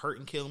they trying to hurt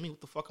and kill me.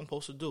 What the fuck I'm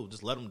supposed to do?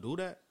 Just let them do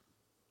that?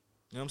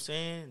 You know what I'm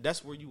saying?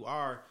 That's where you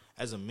are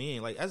as a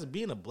man. Like, as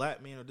being a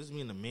black man, or just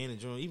being a man in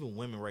general, even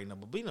women right now,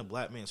 but being a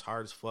black man is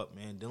hard as fuck,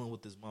 man. Dealing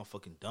with this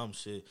motherfucking dumb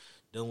shit,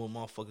 dealing with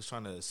motherfuckers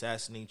trying to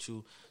assassinate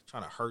you,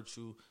 trying to hurt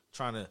you,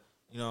 trying to,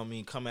 you know what I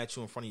mean, come at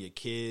you in front of your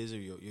kids or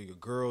your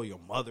girl, your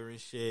mother and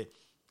shit.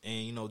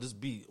 And, you know,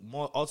 just be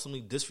more ultimately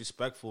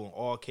disrespectful in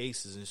all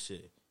cases and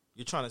shit.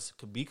 You're trying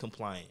to be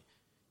compliant.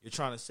 You're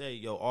trying to say,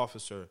 yo,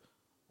 officer,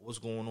 what's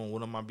going on?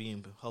 What am I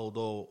being pulled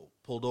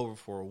over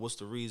for? What's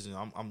the reason?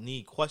 I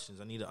need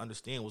questions. I need to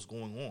understand what's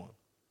going on.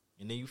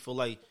 And then you feel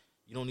like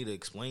you don't need to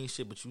explain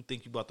shit, but you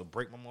think you about to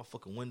break my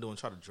motherfucking window and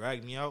try to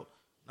drag me out?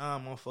 Nah,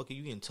 motherfucker,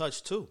 you getting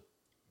touched too.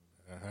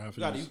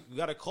 You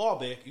got to call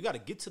back. You got to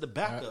get to the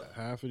backup.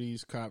 Half of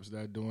these cops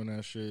that doing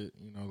that shit,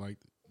 you know, like,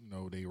 you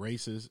know, they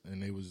racist,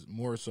 and they was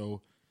more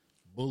so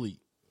bullied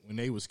when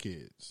they was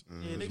kids.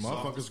 Yeah, they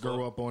motherfuckers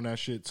grow up on that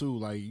shit too.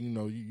 Like, you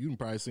know, you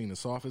probably seen the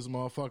softest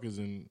motherfuckers,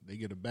 and they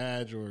get a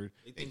badge or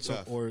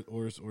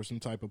some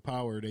type of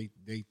power. They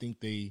think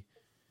they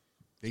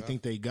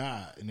think they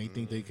God, and they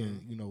think they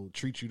can, you know,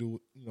 treat you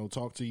to, you know,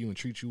 talk to you and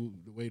treat you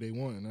the way they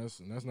want, and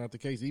that's not the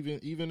case.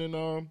 Even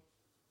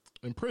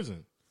in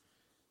prison,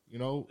 you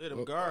know,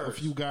 a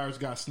few guards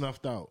got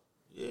snuffed out.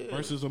 Yeah.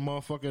 Versus a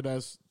motherfucker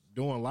that's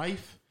doing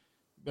life.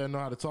 Better know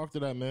how to talk to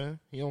that man.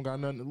 He don't got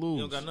nothing to lose.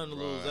 He don't got nothing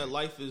to lose. That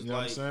life is, you know,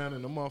 like, what I'm saying?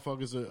 And the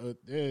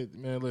motherfuckers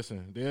man,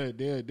 listen,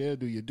 they'll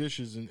do your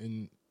dishes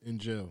in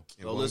jail.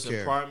 So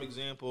listen, prime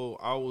example,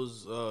 I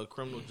was a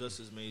criminal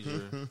justice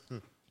major,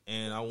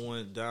 and I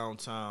went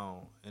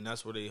downtown, and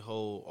that's where they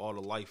hold all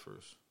the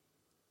lifers.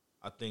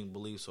 I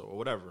believe so, or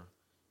whatever.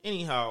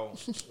 Anyhow,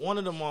 one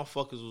of the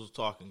motherfuckers was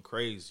talking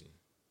crazy.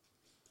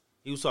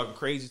 He was talking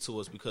crazy to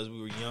us because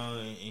we were young,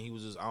 and he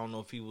was just, I don't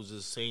know if he was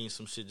just saying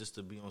some shit just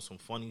to be on some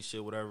funny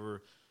shit,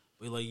 whatever.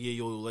 But like, yeah,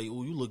 yo, like,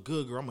 oh, you look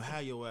good, girl. I'm gonna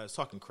have your ass.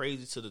 Talking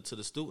crazy to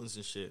the students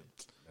and shit.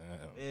 Damn.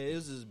 Man, it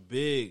was this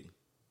big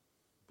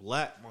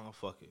black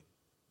motherfucker,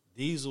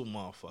 diesel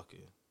motherfucker,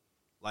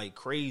 like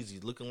crazy,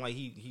 looking like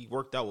he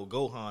worked out with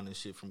Gohan and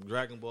shit from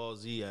Dragon Ball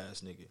Z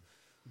ass nigga.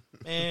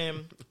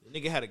 Man, the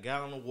nigga had a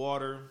gallon of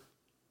water.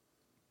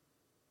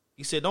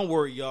 He said, "Don't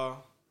worry,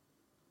 y'all.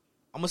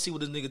 I'm gonna see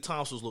what this nigga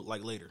tonsils look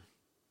like later."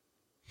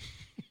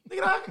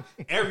 Nigga,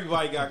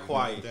 everybody got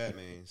quiet. That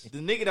means the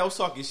nigga that was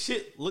talking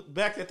shit looked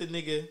back at the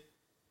nigga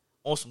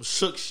on some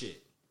shook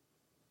shit.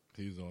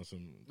 He was on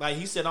some, like,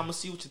 he said, "I'm gonna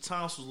see what your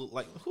tonsils look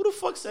like." Who the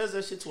fuck says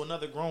that shit to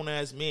another grown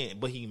ass man?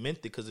 But he meant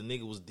it because the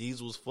nigga was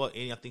diesel as fuck,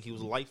 and I think he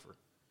was a lifer.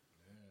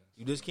 Yeah.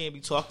 You just can't be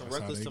talking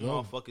reckless to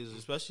motherfuckers,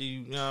 especially,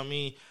 you know what I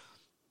mean.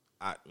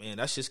 Man,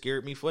 that shit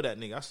scared me for that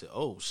nigga. I said,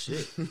 "Oh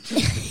shit."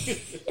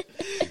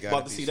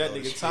 About to see that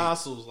nigga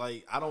tonsils.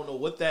 Like, I don't know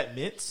what that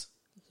meant.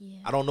 Yeah.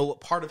 I don't know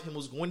what part of him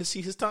was going to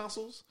see his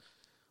tonsils,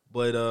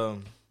 but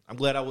I'm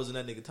glad I wasn't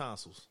that nigga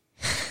tonsils.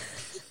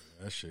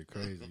 That shit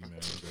crazy, man.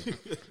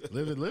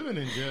 living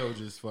in jail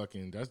just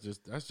fucking. That's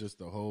just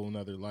a whole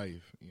nother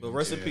life. You But know?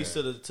 rest in peace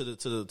to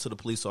the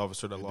police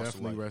officer that lost his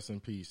Definitely life. rest in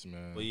peace,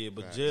 man. But yeah,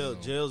 but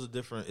jail's a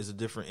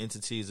different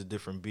entity, is a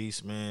different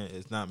beast, man.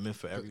 It's not meant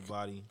for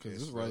everybody.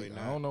 Because it's really right.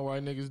 not. I don't know why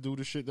niggas do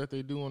the shit that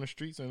they do on the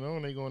streets and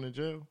knowing they going to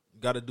jail. You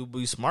gotta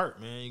be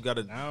smart, man. You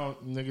gotta. Now,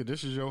 nigga,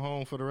 this is your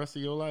home for the rest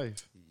of your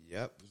life.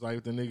 Yep. It's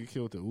like the nigga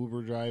killed the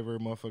Uber driver,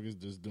 motherfuckers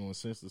just doing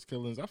senseless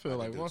killings. I feel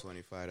like do well,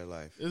 25 to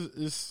life.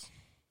 it's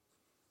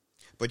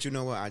But you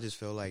know what? I just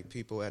feel like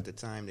people at the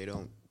time, they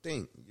don't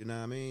think. You know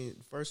what I mean?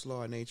 First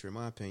law of nature, in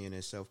my opinion,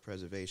 is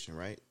self-preservation,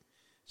 right?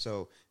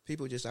 So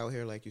people just out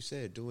here, like you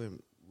said,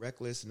 doing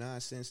reckless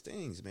nonsense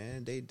things,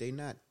 man. They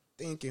not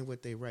thinking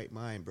with their right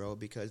mind, bro,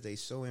 because they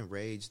so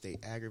enraged, they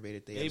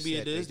aggravated, they Maybe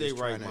upset, it is they their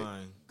just right tryna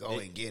mind. Go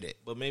and get it.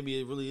 But maybe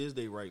it really is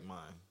their right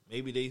mind.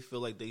 Maybe they feel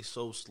like they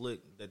so slick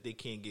that they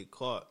can't get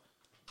caught,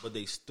 but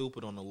they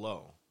stupid on the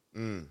low.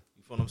 You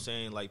feel what I'm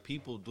saying? Like,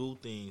 people do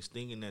things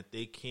thinking that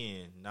they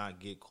can not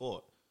get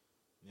caught.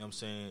 You know what I'm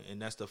saying?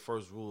 And that's the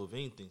first rule of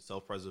anything,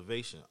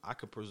 self-preservation. I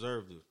could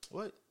preserve this.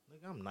 What?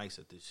 Nigga, I'm nice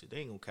at this shit. They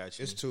ain't gonna catch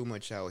me. It's too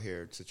much out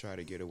here to try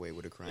to get away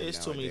with a crime.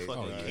 It's too many nowadays,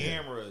 fucking bro.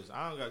 cameras.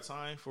 I don't got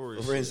time for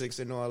it. Forensics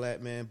and all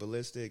that, man.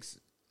 Ballistics.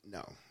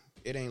 No,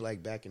 it ain't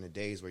like back in the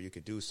days where you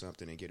could do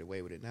something and get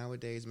away with it.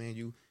 Nowadays, man,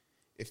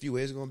 if you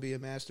is gonna be a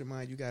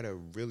mastermind, you gotta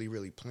really,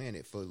 really plan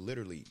it for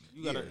literally.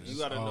 You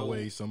gotta know.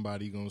 always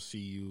somebody gonna see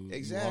you.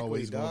 Exactly, You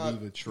always dog. gonna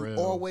leave a trail. You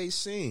always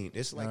seen.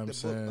 It's like Know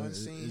the what book I'm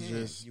saying? Unseen It's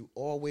Hand. just- You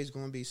always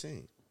gonna be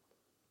seen.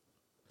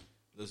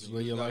 Listen,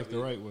 Live you your gotta life be-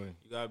 the right way.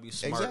 You gotta be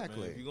smart,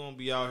 Exactly. man. If you're gonna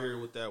be out here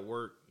with that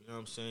work, you know what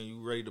I'm saying?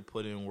 You ready to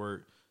put in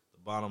work. The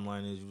bottom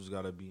line is you just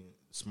gotta be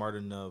smart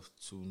enough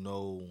to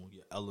know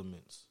your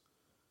elements.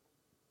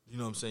 You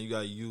know what I'm saying? You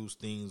gotta use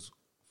things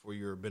for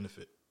your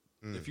benefit.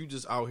 If you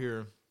just out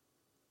here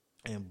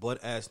and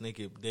butt ass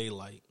naked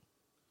daylight,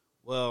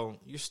 well,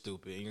 you're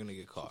stupid and you're gonna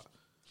get caught.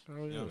 Oh,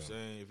 You know what I'm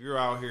saying? If you're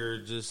out here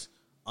just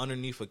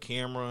underneath a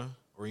camera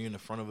or you're in the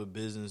front of a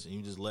business and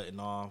you just letting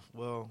off,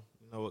 well,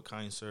 you know what,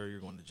 kind sir, you're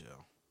going to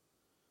jail.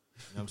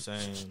 You know what I'm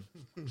saying?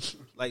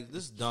 Like,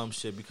 this dumb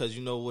shit, because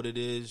you know what it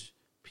is?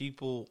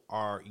 People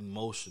are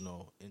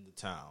emotional in the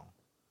town.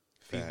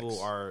 People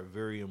Facts. are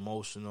very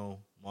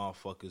emotional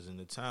motherfuckers in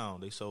the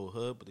town. They so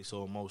hood, but they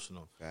so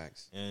emotional.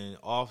 Facts. And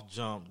off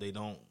jump, they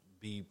don't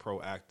be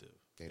proactive.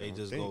 They They don't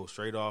just think. go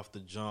straight off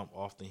the jump,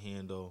 off the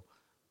handle,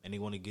 and they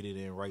want to get it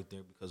in right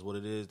there because what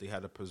it is, they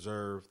had to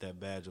preserve that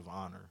badge of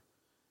honor.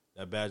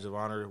 That badge of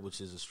honor, which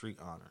is a street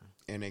honor.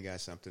 And they got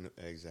something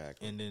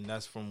exactly. And then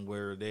that's from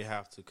where they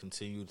have to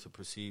continue to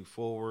proceed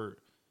forward.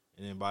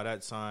 And then by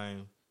that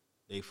time,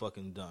 they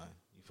fucking done.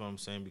 You feel what I'm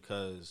saying?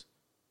 Because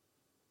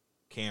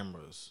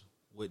cameras,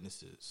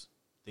 witnesses,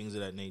 things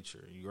of that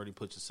nature. You already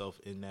put yourself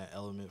in that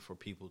element for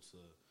people to.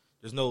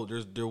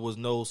 There was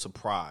no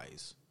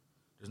surprise.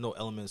 There's no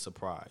element of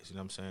surprise. You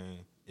know what I'm saying?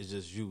 It's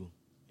just you,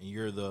 and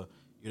you're the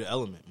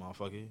element,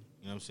 motherfucker. You know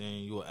what I'm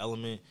saying? You an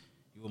element.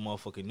 You a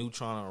motherfucking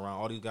neutron around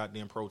all these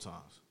goddamn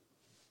protons.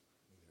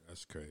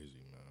 That's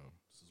crazy, man.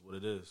 This is what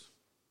it is.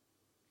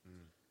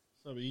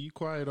 So, you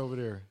quiet over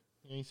there?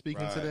 You ain't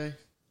speaking Right. today?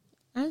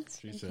 I'm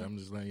She said, "I'm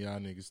just letting y'all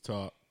niggas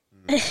talk."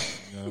 You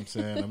know what I'm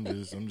saying?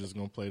 I'm just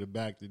gonna play the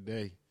back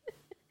today.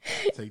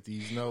 Take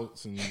these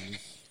notes and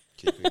just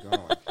Keep it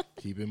going.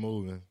 keep it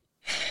moving.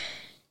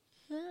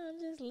 I'm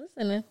just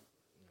listening.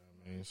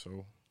 Man,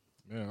 so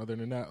man, other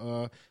than that,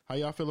 how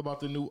y'all feel about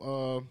the new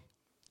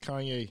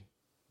Kanye,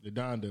 the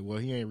Donda? Well,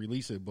 he ain't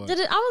release it, but I was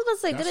about to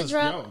say, That's did it a-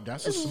 drop? yo,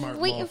 that's a I was smart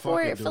waiting for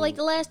motherfucker, it for like dude.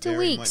 the last 2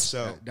 Very much weeks.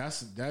 so.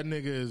 that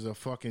nigga is a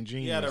fucking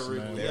genius. He had a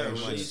man. release. Very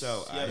much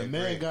so. I The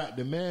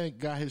agree. man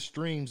got his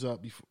streams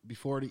up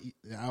before the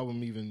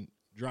album even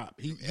dropped.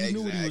 He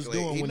knew what he was Exactly.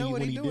 doing He when know he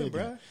what he did doing,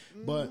 that.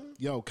 bruh. But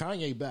yo,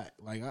 Kanye back.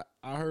 Like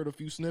I heard a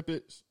few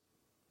snippets.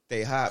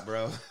 They hot,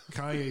 bro.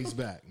 Kanye's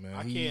back, man.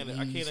 I can't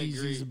agree.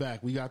 He's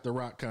back. We got the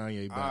Rock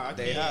Kanye back.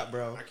 They hot,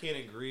 bro. I can't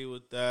agree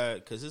with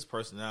that because his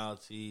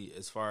personality,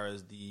 as far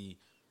as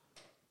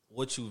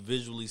what you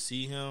visually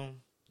see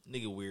him,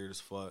 nigga weird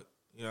as fuck.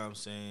 You know what I'm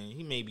saying?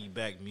 He may be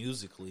back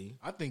musically,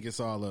 I think it's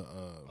all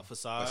a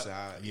facade.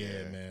 Facade,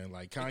 yeah, man.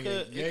 Like It Kanye,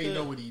 could- yeah, it you could-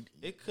 know what he.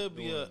 It could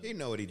be a. He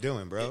know what he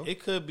doing, bro. It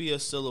could be a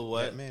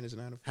silhouette. That man is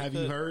not a. Have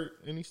you heard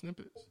any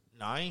snippets?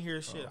 Nah, I ain't hear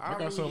shit. I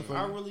got something for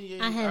I you. really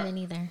ain't. I haven't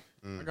either.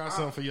 I got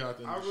something for y'all. At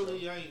the end I of the show.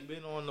 really ain't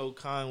been on no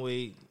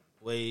Conway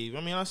wave. I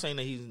mean, I'm not saying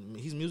that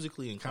he's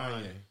musically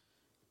inclined. Kanye.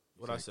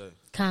 What I say?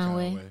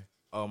 Conway. Conway.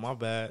 Oh, my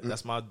bad.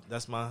 That's my.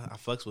 I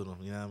fucks with him.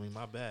 You know what I mean?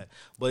 My bad.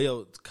 But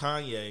yo,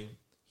 Kanye,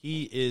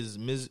 he's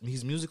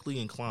musically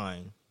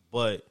inclined,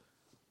 but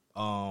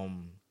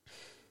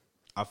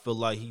I feel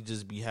like he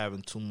just be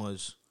having too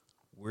much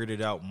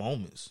weirded out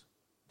moments.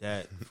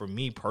 That for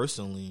me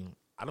personally,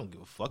 I don't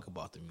give a fuck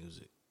about the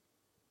music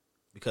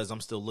because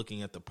I'm still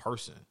looking at the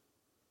person.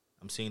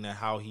 I'm seeing that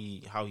how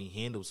he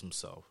handles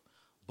himself,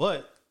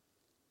 but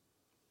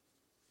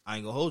I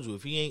ain't gonna hold you.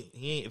 If he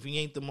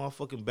ain't the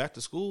motherfucking back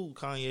to school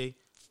Kanye,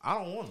 I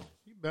don't want him.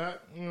 He back.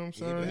 You know what I'm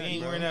saying? If he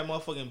ain't wearing that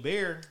motherfucking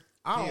bear,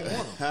 I don't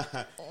want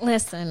him.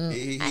 Listen,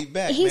 He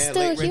back, he's man.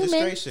 still Late human.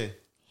 registration.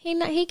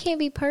 He can't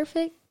be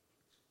perfect.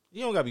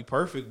 You don't gotta be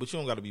perfect, but you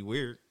don't gotta be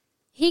weird.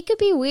 He could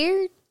be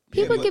weird.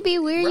 People but- could be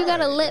weird. You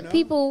gotta right, let you know?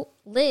 people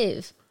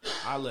live.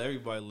 I let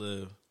everybody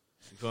live.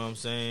 You feel what I'm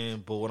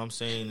saying? But what I'm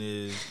saying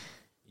is,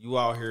 you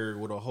out here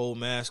with a whole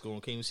mask on,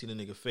 can't even see the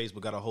nigga face,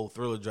 but got a whole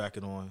Thriller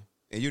jacket on.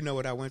 And you know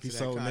what? I went to He that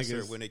sold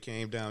concert niggas- when it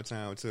came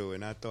downtown too,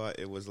 and I thought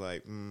it was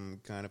like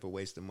kind of a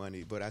waste of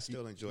money, but I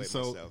still enjoyed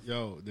So, myself.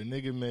 yo, the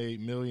nigga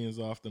made millions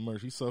off the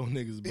merch. He sold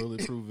niggas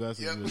bulletproof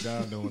vests with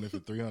Don doing it for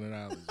 $300,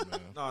 man.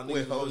 Nah,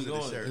 With niggas holes really in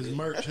the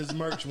going. shirt. His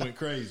merch went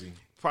crazy.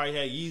 Probably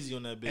had Yeezy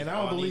on that bitch. And I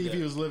don't Oh, need believe that.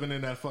 he was living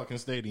in that fucking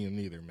stadium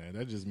neither, man.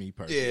 That's just me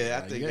personally.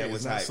 Yeah, I think that he's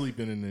was not hype.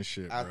 sleeping in this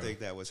shit, I bro. think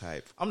that was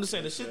hype. I'm just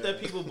saying the shit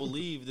that people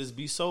believe just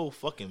be so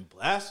fucking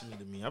blasphemy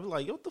to me. I be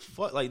like, yo, what the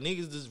fuck? Like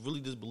niggas just really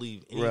just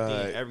believe anything,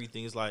 Right.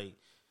 everything. It's like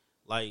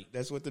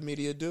That's what the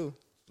media do.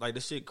 the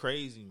shit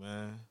crazy,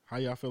 man. How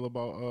y'all feel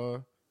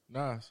about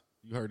Nas?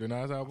 You heard the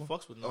Nas album?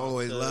 Fucks with Nas.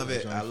 Always because love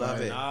it. I love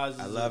it. Nas is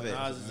I love it.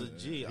 Nas is a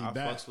G. He I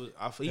back. fucks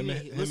with. Him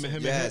Listen,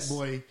 and yes. Hit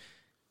Boy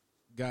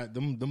got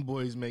them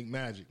boys make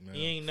magic, man.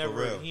 he ain't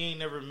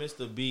never missed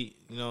a beat.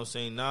 You know what I'm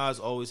saying? Nas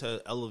always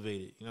had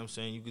elevated. You know what I'm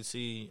saying? You can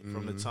see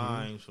from the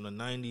times, from the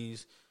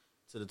 90s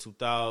to the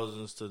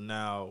 2000s to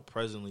now,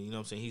 presently. You know what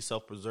I'm saying? He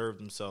self-preserved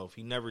himself.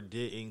 He never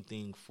did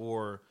anything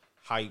for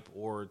hype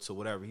or to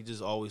whatever. He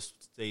just always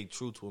stayed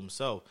true to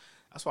himself.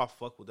 That's why I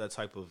fuck with that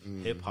type of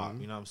hip-hop.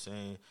 You know what I'm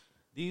saying?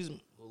 These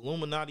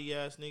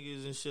Illuminati-ass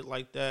niggas and shit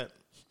like that,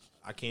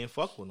 I can't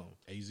fuck with them.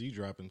 AZ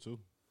dropping too.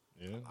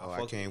 Yeah. Oh, I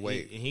fuck can't with-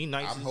 wait. he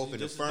nice. I'm hoping the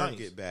just as firm nice.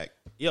 get back.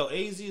 Yo,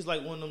 AZ is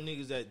like one of them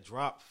niggas that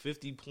drop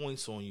 50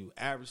 points on you,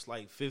 average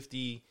like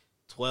 50,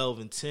 12,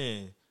 and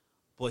 10,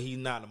 but he's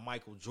not a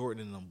Michael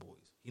Jordan in them boys.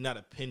 He's not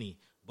a Penny,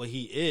 but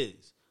he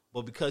is.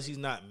 But because he's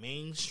not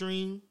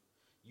mainstream,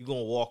 you going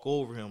to walk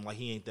over him like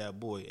he ain't that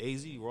boy.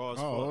 AZ, raw as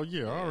fuck. Oh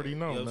yeah, I already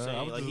know, You know what I'm man. I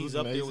saying? was Like, just he's listening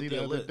up to there AZ with the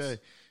the other lists. day.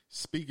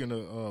 Speaking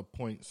of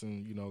points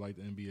and like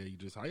the NBA,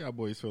 just how y'all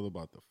boys feel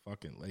about the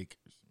fucking Lakers,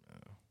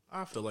 man?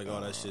 I feel like all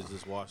that shit's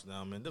just washed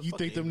down, man. You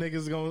think them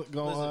niggas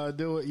gonna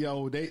do it?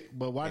 Yo,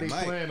 but why They they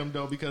might. playing them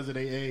though? Because of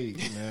their age,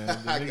 man. The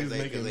 'Cause niggas they-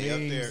 making 'cause they up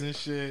memes there. and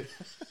shit.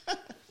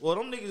 Well,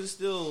 them niggas is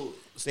still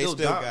still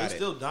got they it.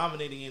 still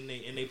dominating in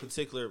their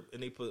particular in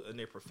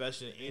their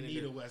profession and They in need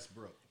their, a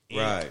Westbrook. and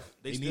Right.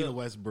 They They need still a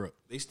Westbrook.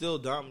 they still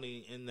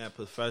dominate in that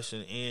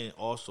profession, and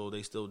also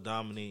they still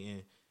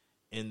dominate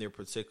in their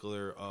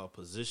particular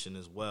position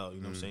as well.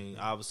 You know what I'm saying?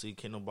 Obviously,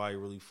 can't nobody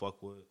really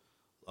fuck with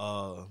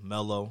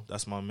Melo.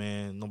 That's my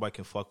man. Nobody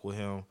can fuck with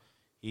him.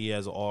 He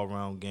has an all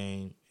around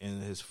game,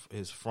 and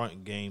his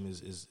front game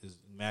is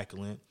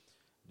immaculate.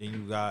 Then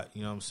you got,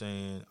 you know what I'm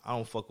saying? I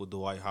don't fuck with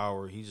Dwight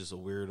Howard. He's just a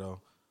weirdo.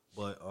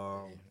 But He you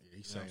know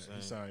what signed, I'm he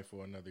saying? signed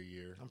for another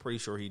year. I'm pretty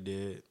sure he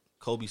did.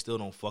 Kobe still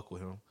don't fuck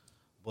with him.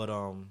 But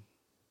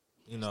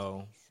you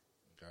know,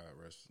 God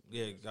rest.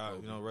 yeah,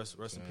 God, you know, rest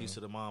in peace to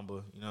the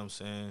Mamba. You know what I'm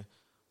saying?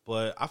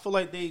 But I feel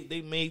like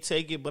they may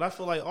take it, but I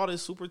feel like all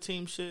this super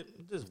team shit,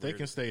 just They weird.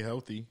 can stay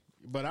healthy.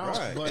 But I Right.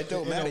 don't, but It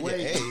don't in matter a your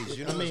way, age,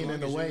 you know, I mean, as long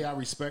in a as way, you- I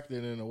respect it,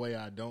 and in a way,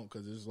 I don't,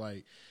 because it's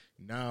like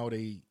now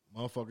they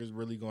motherfuckers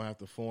really gonna have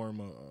to form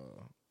a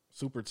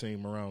super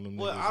team around them.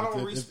 Well, niggas. I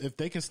don't if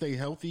they can stay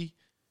healthy,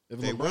 if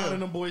They LeBron will.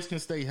 and them boys can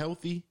stay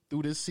healthy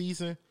through this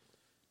season,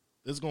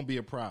 there's gonna be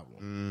a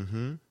problem. Mm-hmm.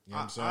 You know what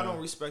I'm saying? I don't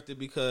respect it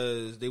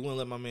because they wouldn't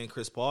let my man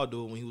Chris Paul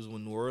do it when he was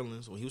with New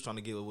Orleans, when he was trying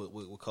to get it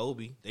with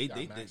Kobe. They got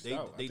maxed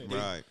out. I think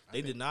Right.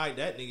 they denied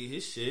that nigga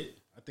his shit.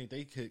 I think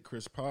they hit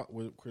Chris Paul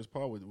with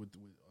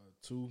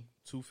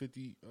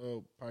 250,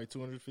 probably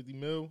 250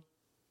 mil.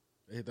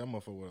 They hit that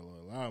motherfucker with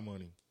a lot of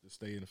money to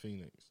stay in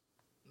Phoenix.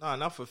 Nah,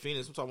 not for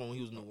Phoenix. I'm talking about when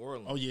he was in New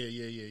Orleans. Oh yeah.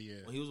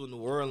 When he was with New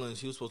Orleans,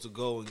 he was supposed to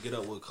go and get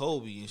up with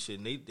Kobe and shit.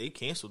 And they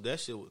canceled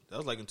that shit. That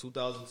was like in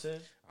 2010.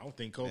 I don't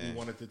think Kobe Man.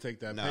 wanted to take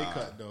that Nah, pay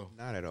cut though.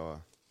 not at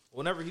all.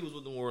 Whenever he was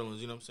with New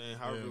Orleans, you know what I'm saying?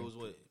 However Yeah. it was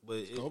with. But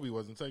it, Kobe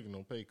wasn't taking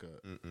no pay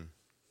cut.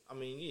 I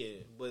mean, yeah.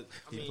 But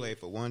I He mean, played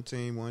for one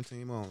team only.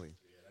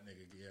 Yeah, that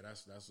nigga. Yeah,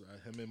 that's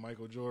him and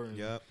Michael Jordan.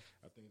 Yep.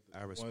 I think the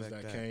I ones respect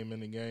that that. came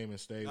in the game and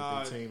stayed nah,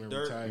 with their team and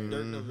Dirk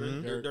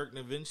retired. Dirk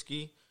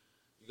Nowitzki.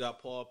 You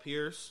got Paul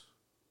Pierce.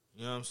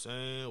 You know what I'm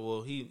saying?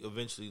 Well, he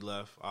eventually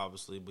left,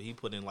 obviously, but he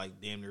put in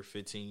like damn near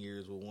 15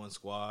 years with one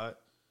squad.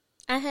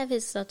 I have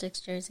his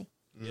Celtics jersey.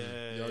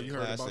 Yeah. Yo, you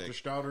heard about Classic. the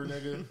Strouder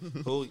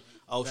nigga? Who?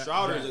 Oh,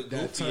 Strouder's a that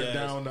goofy turned ass.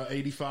 down the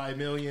 $85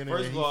 million, and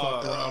First then he of all,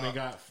 fucked around and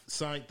got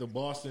signed to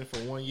Boston for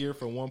 1 year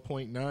for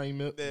 1.9 million,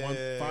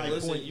 Listen,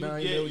 5.9 you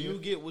million. you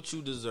get what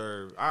you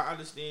deserve. I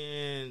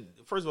understand.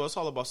 First of all, it's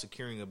all about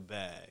securing a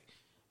bag,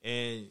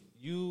 and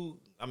you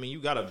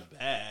got a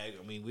bag.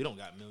 I mean, we don't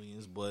got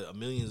millions, but a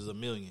million is a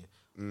million.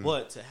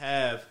 But to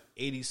have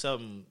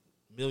 $80-something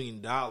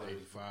million,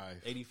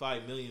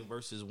 85 million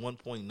versus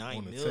 1.9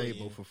 on the million.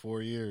 table for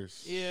 4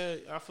 years. Yeah,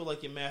 I feel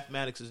like your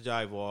mathematics is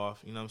jive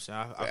off. You know what I'm saying?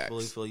 I Facts.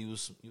 really feel you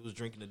was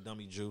drinking the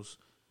dummy juice.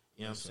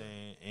 You know what I'm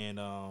saying? And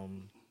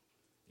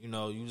you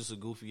know, you just a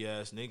goofy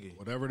ass nigga.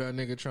 Whatever that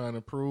nigga trying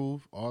to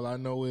prove, all I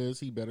know is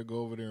he better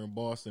go over there in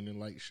Boston and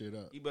light shit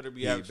up. He better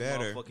be averaging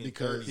motherfucking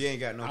because 30. He ain't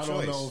got no choice. I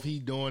don't know if he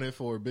doing it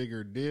for a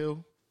bigger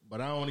deal,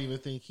 but I don't even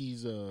think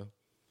he's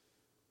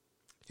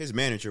his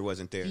manager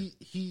wasn't there.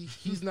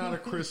 He's not a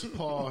Chris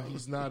Paul.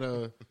 He's not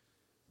a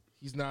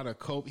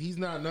Kobe. He's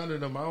not none of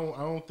them. I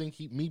don't think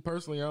me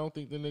personally, I don't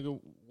think the nigga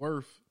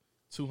worth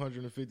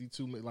 $252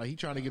 million. Like, he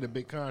trying to get a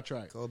big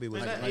contract. Kobe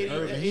was like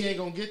Irving. He ain't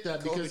gonna get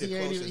that Kobe because he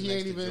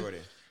ain't even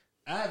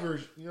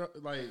average. You know,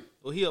 like,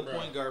 well, he a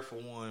point guard for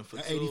one. For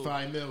two,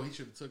 $85 million, he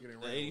should have took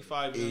it. The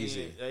 $85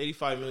 million,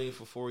 $85 million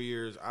for 4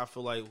 years. I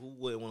feel like who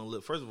wouldn't want to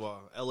live? First of all,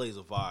 LA's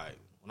a vibe.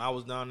 When I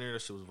was down there,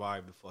 that shit was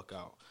vibe the fuck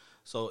out.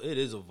 So it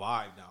is a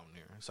vibe down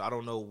there. So I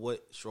don't know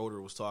what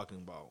Schroeder was talking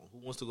about. Who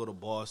wants to go to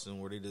Boston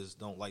where they just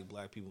don't like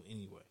black people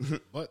anyway?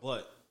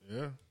 but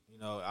yeah, you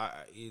know,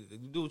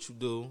 you do what you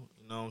do.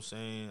 You know what I'm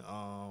saying?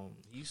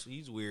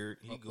 He's weird.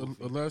 He goofy.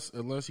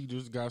 Unless he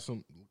just got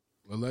some.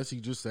 Unless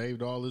he just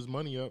saved all his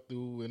money up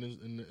through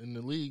in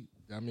the league.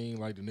 I mean,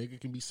 like, the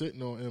nigga can be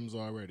sitting on M's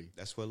already.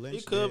 That's what Lynch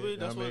He could did.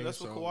 be. That's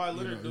what Kawhi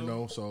Leonard do. You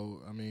know,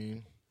 so I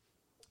mean,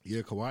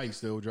 yeah, Kawhi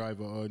still drive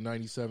a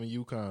 '97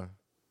 Yukon.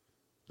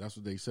 That's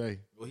what they say.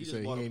 Well, he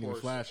say he ain't even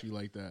flashy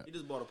like that. He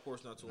just bought a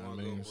Porsche not too long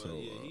ago. But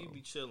yeah, he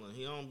be chilling.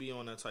 He don't be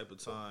on that type of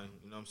time.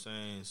 You know what I'm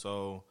saying?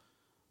 So,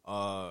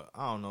 I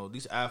don't know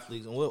these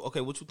athletes. And what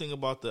you think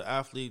about the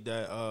athlete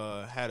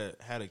that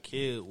had a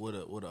kid with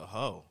a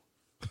hoe?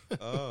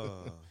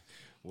 Oh.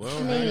 Well,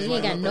 I mean, he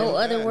ain't got no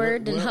other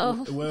word than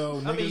hoe.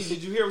 Well, I mean,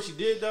 did you hear what she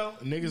did though?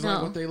 Niggas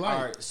like what they like.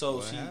 All right,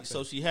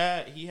 so he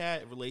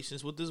had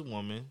relations with this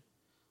woman.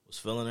 Was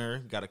feeling her,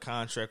 got a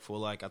contract for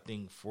like I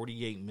think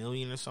 $48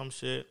 million or some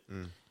shit.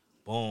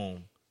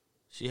 Boom,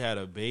 she had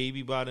a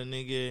baby by the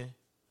nigga,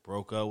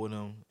 broke up with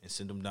him, and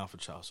sent him down for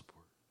child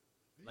support.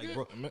 Like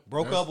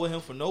broke up with him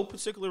for no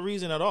particular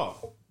reason at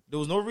all. There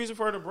was no reason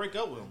for her to break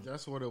up with him.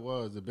 That's what it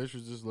was. The bitch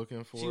was just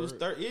looking for. She was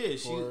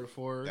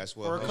for that's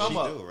what come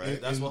up. Do, right?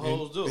 That's what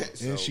hoes do.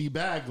 And she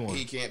bagged one.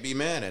 He can't be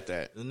mad at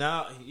that.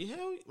 Now,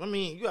 I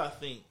mean, you gotta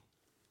think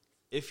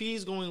if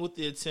he's going with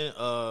the intent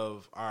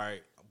of, all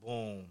right,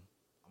 boom.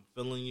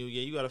 Feeling you,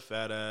 yeah, you got a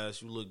fat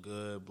ass, you look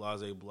good,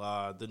 blase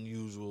blah, the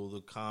usual, the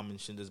common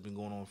shit that's been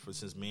going on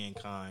since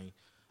mankind.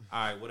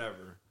 All right,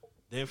 whatever.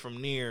 Then from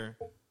there,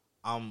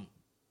 I'm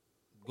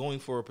going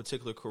for a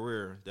particular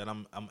career that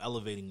I'm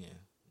elevating in.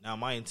 Now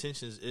my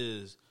intentions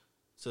is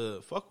to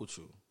fuck with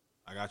you.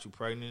 I got you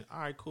pregnant. All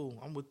right, cool.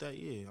 I'm with that.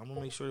 Yeah, I'm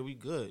gonna make sure that we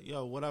good.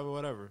 Yo,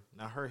 whatever.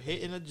 Now her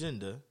hitting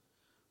agenda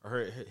or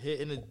her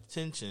hitting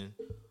attention.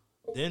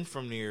 Then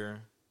from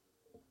there,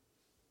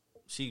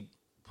 she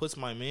puts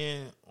my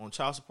man on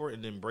child support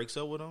and then breaks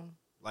up with him.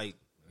 Like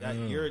that,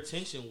 your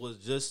attention was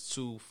just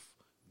to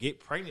get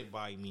pregnant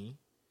by me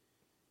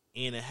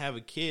and to have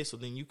a kid, so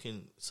then you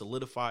can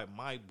solidify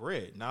my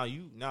bread. Now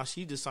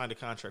she just signed a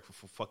contract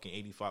for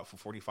fucking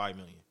 $45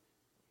 million.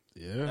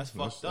 Yeah, that's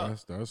fucked up.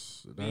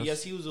 That's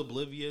yes, he was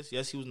oblivious.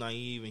 Yes, he was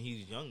naive, and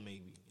he's young,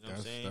 maybe. You know what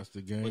I'm saying? That's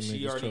the game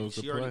niggas chose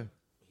to play.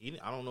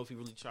 I don't know if he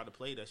really tried to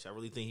play that shit. I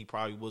really think he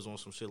probably was on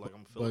some shit like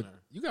I'm feeling her.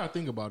 You gotta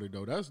think about it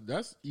though.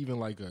 That's even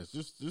like us.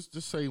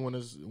 Just say when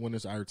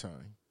it's our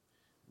time,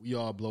 we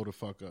all blow the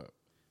fuck up.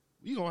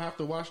 We gonna have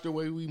to watch the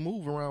way we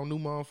move around new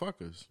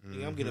motherfuckers.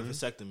 Yeah, I'm getting a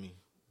vasectomy.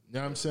 You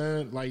know what I'm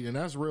saying? Like, and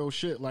that's real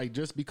shit. Like,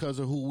 just because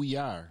of who we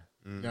are.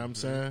 You know what I'm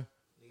saying?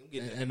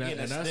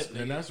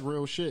 That's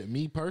real shit.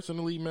 Me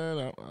personally,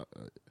 man,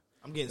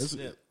 I'm getting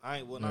snipped.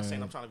 Not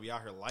saying I'm trying to be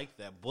out here like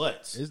that,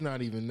 but it's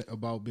not even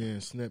about being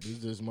snipped. It's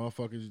just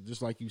motherfuckers,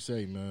 just like you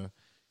say, man.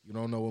 You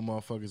don't know what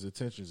motherfuckers'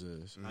 intentions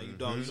is. No, you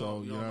don't.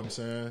 You know what I'm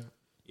saying?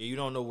 Yeah, you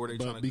don't know where they're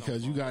trying to come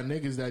because you got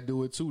niggas that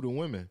do it too to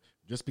women,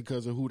 just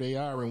because of who they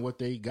are and what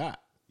they got.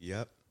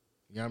 Yep.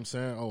 You know what I'm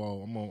saying?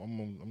 Oh,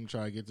 I'm gonna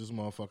try to get this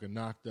motherfucker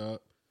knocked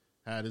up,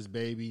 had his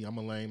baby. I'm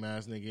a lame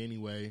ass nigga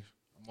anyway.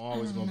 I'm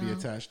always gonna be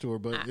attached to her,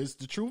 but it's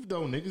the truth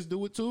though. Niggas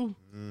do it too.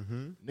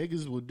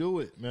 Niggas will do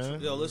it,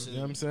 man. Yo, listen, you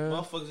know what I'm saying?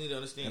 Motherfuckers need to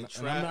understand.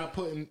 And I'm not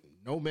putting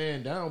no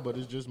man down, but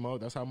it's just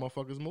that's how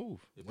motherfuckers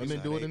move.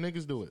 Women do it and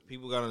niggas do it.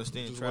 People gotta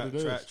understand.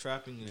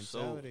 Trapping is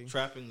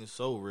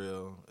so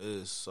real. It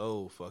is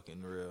so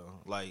fucking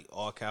real. Like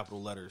all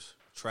capital letters.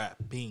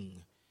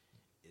 Trapping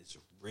is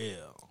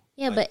real.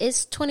 Yeah, but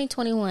it's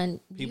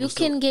 2021. You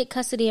can get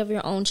custody of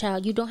your own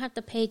child. You don't have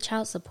to pay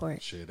child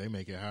support. Shit, they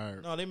make it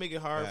hard. No, they make it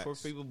hard for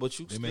people, but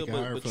you still.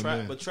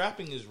 But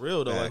trapping is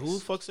real though. Like, who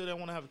the fuck said they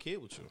want to have a kid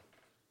with you?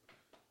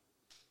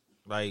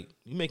 Like,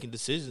 you making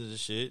decisions and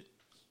shit,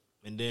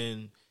 and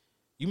then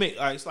you make.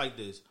 All right, it's like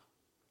this.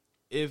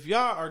 If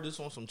y'all are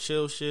just on some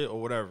chill shit or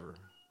whatever,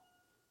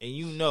 and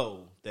you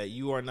know that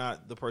you are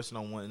not the person I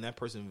want, and that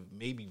person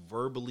maybe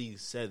verbally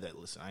said that,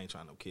 listen, I ain't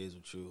trying no kids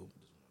with you.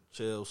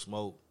 Chill,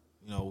 smoke.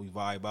 You know, we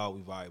vibe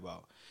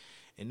out.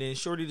 And then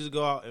shorty just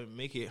go out and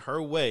make it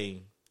her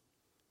way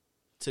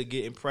to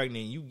getting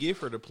pregnant. You give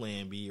her the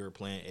plan B or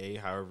plan A,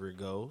 however it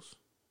goes,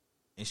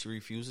 and she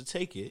refuses to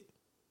take it.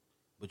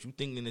 But you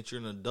thinking that you're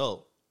an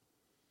adult,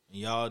 and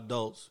y'all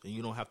adults, and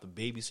you don't have to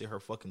babysit her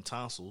fucking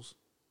tonsils.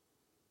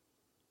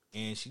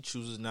 and she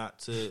chooses not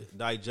to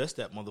digest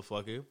that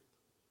motherfucker.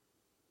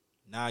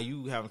 Now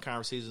you having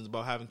conversations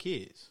about having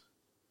kids.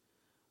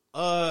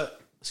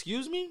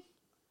 Excuse me?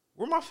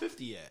 Where my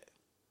 50 at?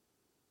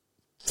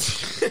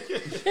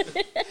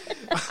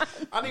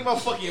 I need my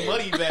fucking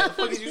money back.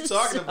 What the fuck are you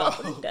talking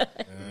about?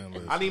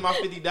 I need my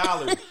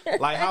 $50.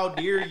 Like, how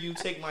dare you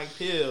take my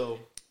pill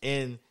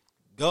and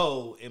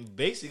go and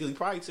basically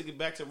probably took it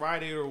back to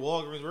Rite Aid or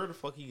Walgreens, where the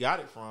fuck he got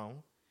it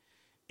from.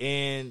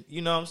 And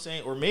you know what I'm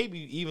saying? Or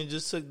maybe even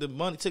just took the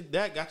money, took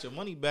that, got your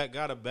money back,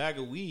 got a bag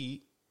of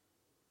weed,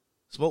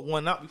 smoked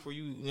one out before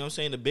you know what I'm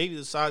saying? The baby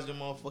the size of your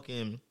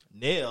motherfucking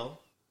nail.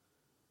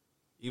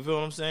 You feel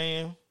what I'm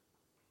saying?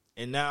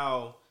 And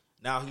now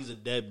he's a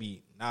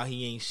deadbeat. Now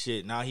he ain't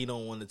shit. Now he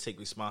don't want to take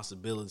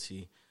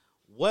responsibility.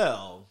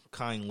 Well,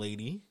 kind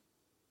lady,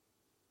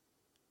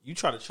 you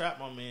try to trap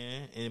my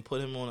man and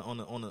put him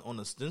on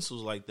the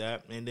stencils like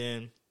that, and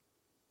then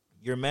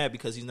you're mad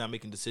because he's not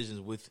making decisions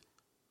with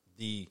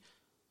the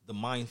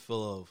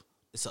mindful of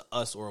it's a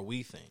us or a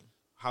we thing.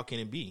 How can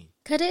it be?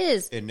 Cause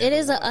it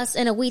is a us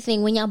and a we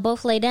thing when y'all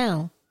both lay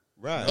down.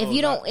 Right. If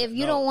you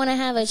don't want to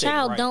have a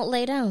child, right. Don't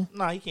lay down.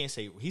 Nah, he can't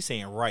say. He's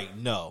saying right.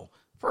 No.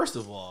 First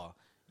of all,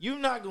 you're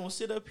not gonna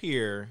sit up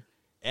here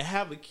and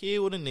have a kid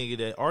with a nigga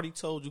that already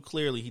told you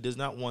clearly he does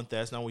not want that.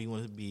 That's not what he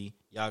wants to be.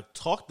 Y'all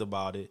talked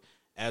about it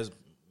as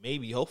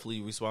maybe,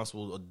 hopefully,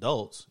 responsible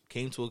adults.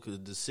 Came to a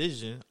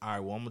decision. All right,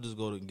 well, I'm gonna just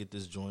go and get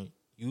this joint.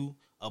 You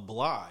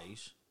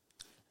oblige,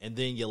 and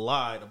then you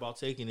lied about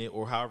taking it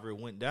or however it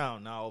went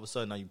down. Now all of a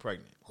sudden, now you're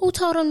pregnant. Who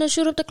told him to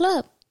shoot up the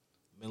club?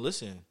 Man,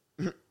 listen.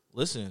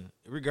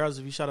 Regardless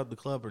if he shot up the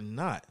club or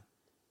not,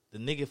 the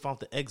nigga found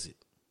the exit.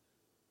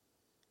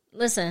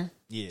 Listen.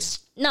 Yeah.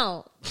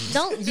 No,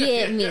 don't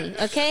yeah me,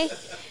 okay?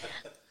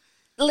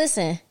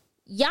 Listen,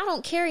 y'all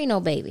don't carry no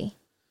baby.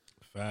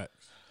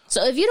 Facts.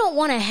 So if you don't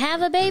want to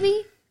have a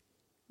baby,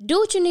 do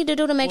what you need to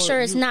do to make sure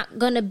it's not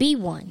going to be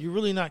one. You're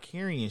really not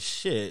carrying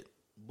shit,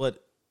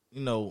 but,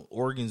 you know,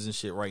 organs and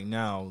shit right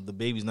now, the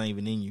baby's not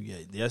even in you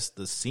yet. Yes,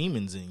 the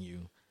semen's in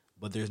you,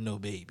 but there's no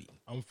baby.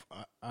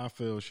 I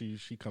feel she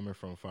coming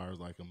from far as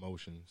like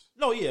emotions.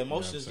 No, yeah,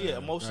 emotions,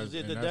 emotions.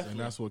 Definitely. And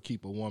that's what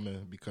keep a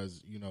woman,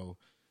 because, you know,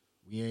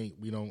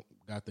 we don't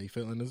got they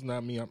feeling. It's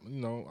not me.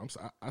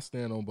 I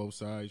stand on both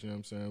sides. You know what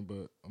I'm saying?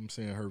 But I'm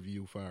saying her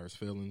view far as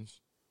feelings,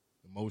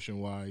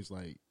 emotion wise,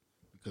 like,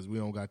 because we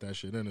don't got that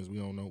shit in us. We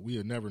don't know.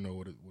 We'll never know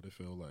what it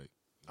feel like.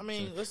 I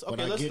mean, let's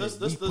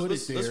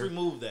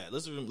remove that.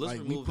 Let's remove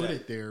that. We put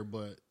it there,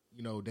 but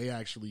you know they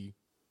actually.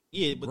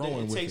 Yeah, but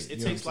then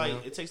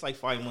it takes like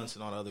 5 months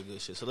and all the other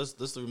good shit. So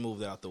let's remove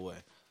that out the way.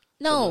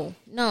 No.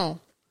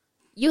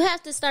 You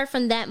have to start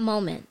from that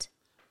moment.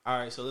 All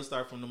right, so let's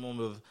start from the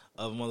moment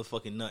of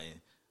motherfucking nut.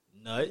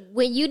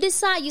 When you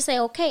decide, you say,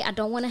 okay, I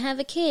don't want to have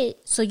a kid.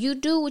 So you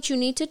do what you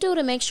need to do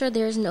to make sure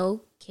there's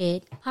no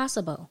kid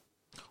possible.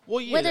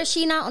 Well, yeah, whether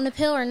she not on the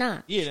pill or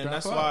not. Yeah, and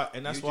that's why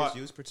just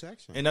use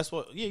protection. And that's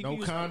what no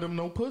condom,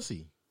 no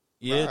pussy.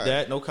 Yeah, right.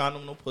 That no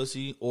condom, no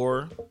pussy,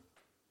 or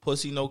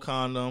pussy, no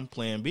condom,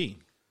 plan B.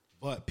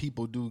 But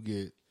people do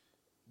get.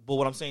 But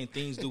what I'm saying,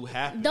 things do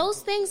happen.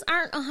 Those things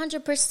aren't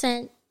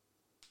 100%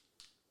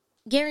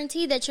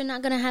 guaranteed that you're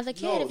not going to have a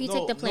kid if you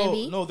take the plan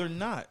B. No, they're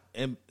not,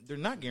 and they're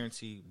not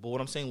guaranteed. But what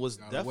I'm saying was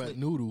definitely wet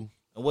noodle.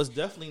 And what's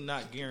definitely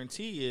not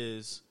guaranteed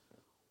is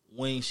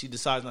when she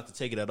decides not to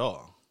take it at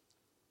all.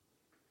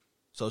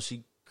 So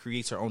she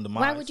creates her own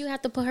demise. Why would you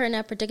have to put her in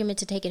that predicament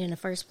to take it in the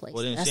first place?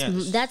 Well,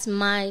 that's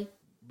my...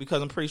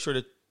 Because I'm pretty sure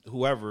that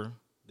whoever,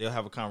 they'll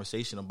have a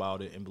conversation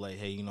about it and be like,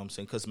 hey, you know what I'm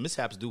saying? Because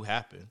mishaps do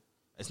happen.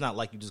 It's not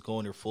like you just go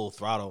in there full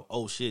throttle.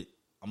 Oh, shit,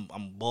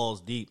 I'm balls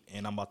deep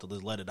and I'm about to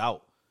just let it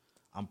out.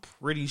 I'm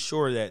pretty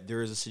sure that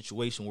there is a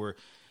situation where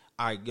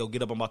I go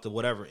get up, I'm about to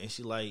whatever. And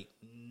she like,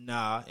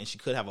 nah. And she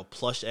could have a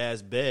plush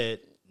ass bed.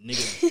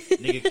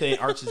 Nigga couldn't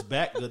arch his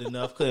back good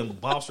enough,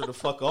 couldn't bounce her the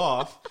fuck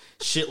off.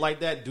 Shit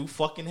like that do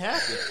fucking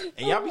happen.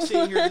 And y'all be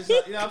sitting here,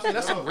 just, you know what I'm saying?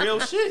 That's some real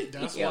shit.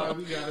 That's why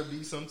we gotta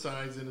be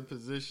sometimes in a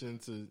position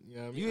to, you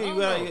know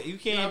what I mean? You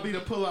can't be the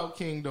pull-out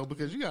king, though,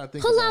 because you gotta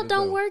think pull-out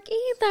don't work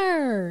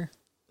either.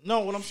 No,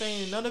 what I'm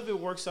saying, none of it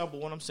works out,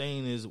 but what I'm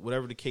saying is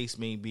whatever the case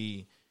may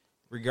be,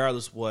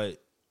 regardless what,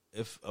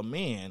 if a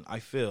man, I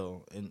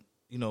feel, and,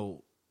 you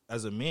know,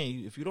 as a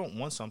man, if you don't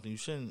want something, you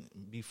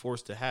shouldn't be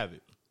forced to have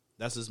it.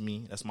 That's just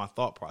me. That's my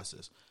thought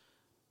process.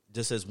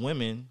 Just as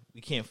women,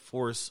 we can't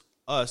force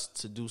us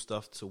to do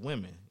stuff to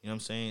women. You know what I'm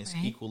saying? It's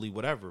equally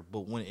whatever.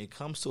 But when it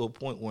comes to a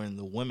point when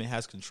the woman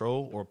has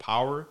control or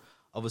power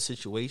of a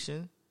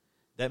situation,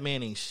 that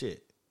man ain't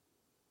shit.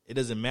 It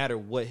doesn't matter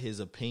what his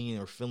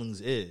opinion or feelings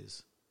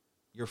is.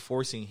 You're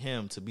forcing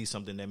him to be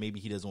something that maybe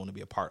he doesn't want to be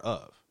a part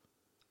of,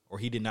 or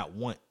he did not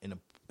want in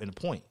a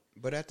point.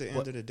 But at the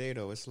end of the day,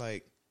 though, it's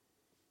like,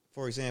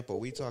 for example,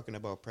 we talking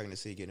about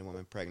pregnancy, getting a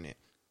woman pregnant.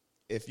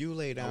 If you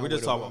lay down, we're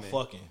just with talking a woman,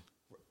 about fucking.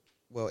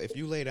 Well, if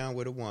you lay down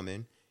with a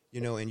woman,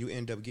 you know, and you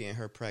end up getting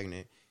her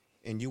pregnant,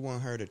 and you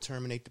want her to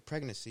terminate the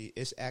pregnancy,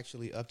 it's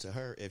actually up to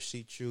her if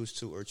she choose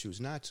to or choose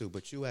not to.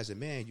 But you, as a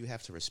man, you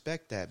have to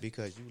respect that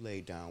because you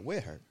laid down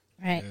with her.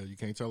 Right. Yeah, you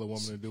can't tell a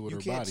woman to do with You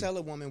her can't body. tell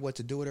a woman what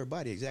to do with her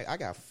body. Exactly. I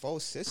got 4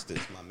 sisters,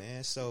 my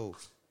man. So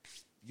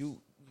you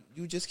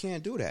just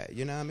can't do that.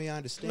 You know what I mean? I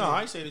understand. No,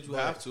 I ain't say that you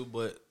have to,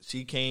 but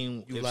she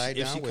came. You lie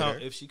down with her.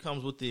 If she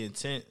comes with the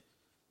intent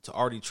to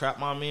already trap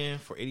my man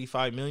for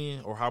 $85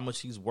 million or how much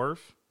he's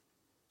worth,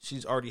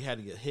 she's already had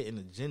to get hit an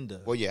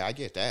agenda. Well, yeah, I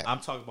get that. I'm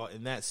talking about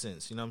in that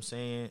sense. You know what I'm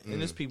saying? And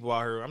there's people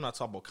out here. I'm not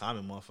talking about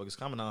common motherfuckers.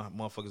 Common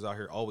motherfuckers out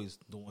here always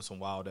doing some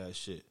wild ass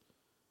shit.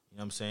 You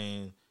know what I'm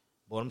saying?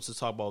 But I'm just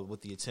talking about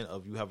with the intent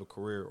of you have a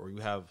career or you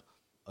have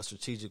a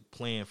strategic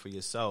plan for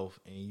yourself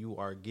and you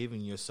are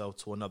giving yourself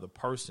to another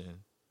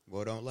person.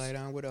 Well, don't lie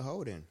down with a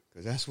hoe then,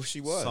 because that's what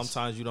she was.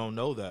 Sometimes you don't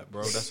know that,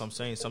 bro. That's what I'm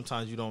saying.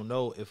 Sometimes you don't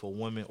know if a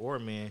woman or a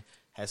man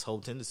has hoe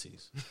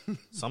tendencies.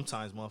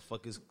 Sometimes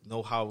motherfuckers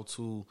know how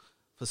to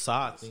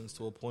facade things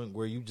to a point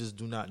where you just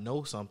do not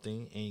know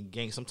something,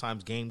 and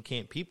sometimes game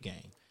can't peep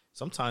game.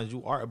 Sometimes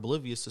you are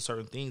oblivious to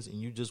certain things and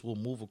you just will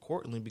move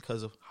accordingly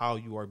because of how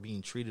you are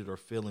being treated or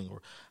feeling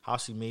or how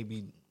she may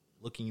be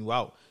looking you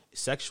out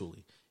sexually.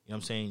 You know what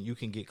I'm saying? You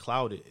can get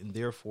clouded and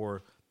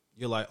therefore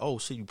you're like, oh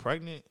shit, you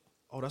pregnant?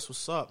 Oh, that's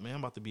what's up, man. I'm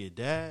about to be a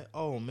dad.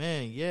 Oh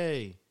man,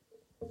 yay.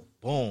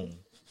 Boom.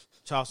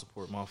 Child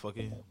support,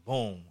 motherfucker.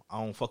 Boom. I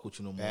don't fuck with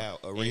you no more. Wow,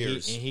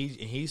 arrears. And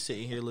he's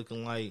sitting here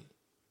looking like,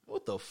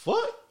 what the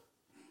fuck?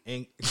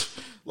 And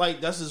like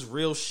that's just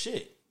real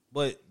shit.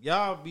 But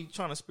y'all be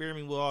trying to spare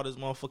me with all this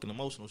motherfucking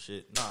emotional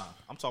shit. Nah,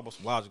 I'm talking about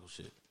some logical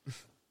shit.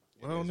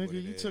 Well,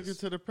 nigga, you took it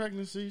to the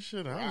pregnancy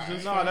shit. I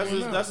was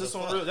just that's just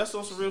on real. That's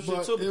on some real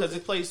shit too because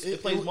it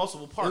plays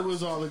multiple parts. It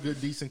was all a good,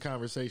 decent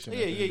conversation. Yeah.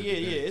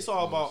 It's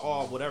all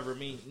about whatever. I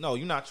mean, no,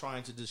 you're not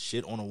trying to just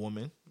shit on a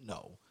woman.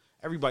 No,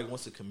 everybody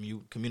wants to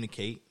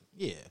communicate.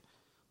 Yeah,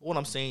 what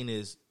I'm saying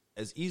is,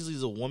 as easily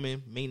as a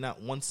woman may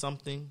not want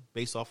something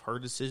based off her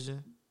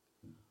decision,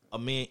 a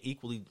man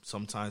equally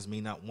sometimes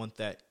may not want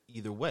that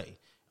either way.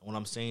 And what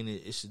I'm saying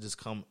is it should just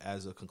come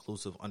as a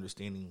conclusive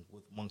understanding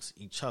with amongst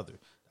each other.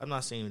 I'm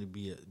not saying to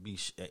be an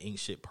ain't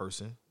shit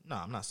person. No,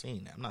 I'm not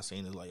saying that. I'm not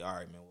saying it's like, all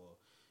right, man, well,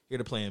 here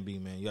the plan B,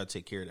 man. You got to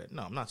take care of that.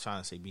 No, I'm not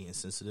trying to say be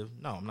insensitive.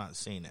 No, I'm not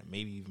saying that.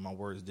 Maybe even my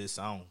words did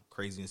sound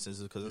crazy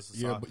insensitive because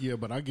it's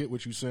but I get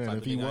what you're saying.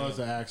 If he was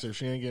an actor,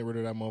 she ain't get rid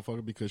of that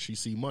motherfucker because she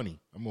see money.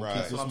 I'm gonna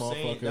keep this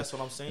motherfucker. That's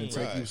what I'm saying. And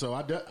take you. So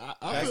I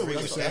feel what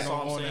you're saying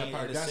on that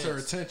part. That's her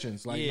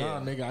intentions. Like,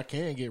 nah, nigga, I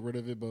can get rid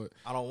of it, but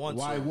I don't want to.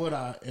 Why would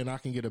I? And I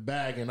can get a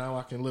bag, and now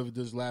I can live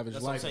this lavish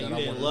life. That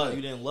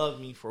you didn't love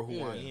me for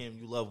who I am.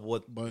 You love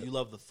you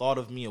love the thought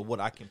of me or what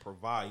I can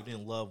provide. You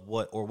didn't love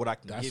what I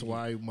can. That's give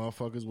why you.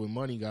 Motherfuckers with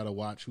money gotta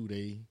watch who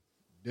they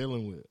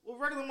dealing with. Well,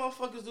 regular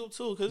motherfuckers do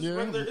too, because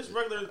it's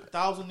regular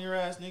 1,000-year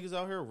ass niggas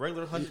out here,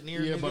 regular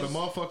 100-year niggas. Yeah, but a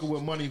motherfucker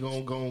with money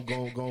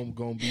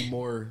gonna be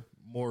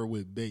more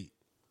with bait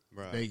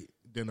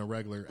than a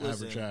regular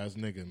average ass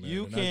nigga,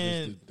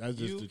 man. That's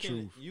just the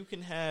truth. You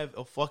can have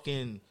a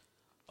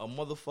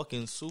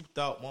motherfucking souped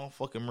out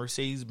motherfucking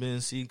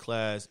Mercedes-Benz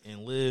C-Class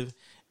and live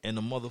in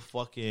the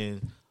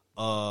motherfucking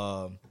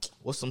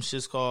what's some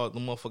shit's called,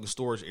 the motherfucking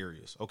storage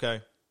areas,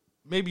 okay?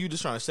 Maybe you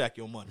just trying to sack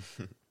your money.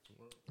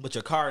 But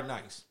your car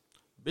nice.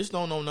 Bitch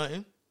don't know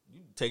nothing.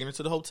 You taking her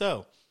to the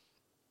hotel.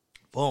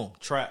 Boom.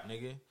 Trap,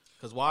 nigga.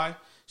 Because why?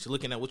 She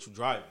looking at what you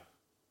driving.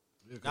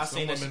 Yeah, not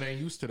some women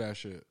ain't used to that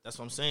shit. That's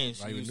what I'm saying.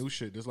 Like new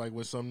shit. Just like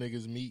when some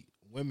niggas meet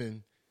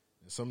women,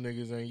 and some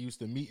niggas ain't used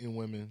to meeting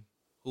women.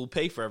 Who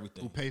pay for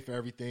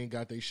everything.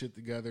 Got their shit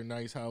together.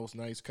 Nice house,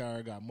 nice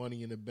car. Got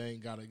money in the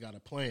bank. Got a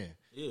plan.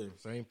 Yeah.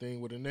 Same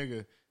thing with a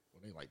nigga.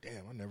 They like,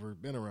 damn, I never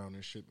been around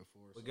this shit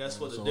before. But guess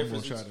what? The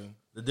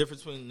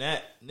difference between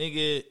that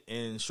nigga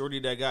and Shorty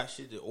that got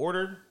shit to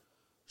order,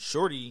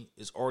 Shorty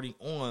is already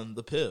on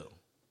the pill.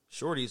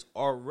 Shorty's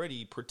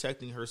already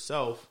protecting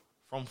herself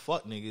from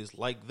fuck niggas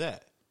like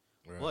that.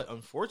 Right. But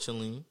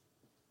unfortunately,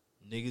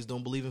 niggas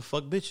don't believe in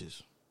fuck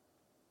bitches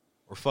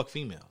or fuck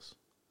females.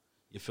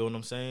 You feel what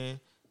I'm saying?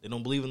 They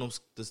don't believe in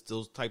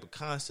those type of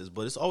concepts.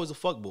 But it's always a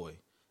fuck boy.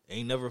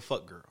 Ain't never a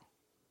fuck girl.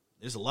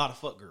 There's a lot of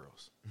fuck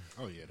girls.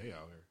 Oh yeah, they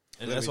out here.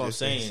 And that's what I'm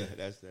saying.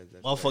 That's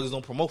motherfuckers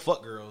don't promote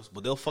fuck girls,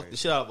 but they'll fuck the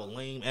shit out of a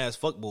lame ass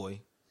fuck boy.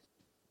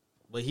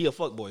 But he a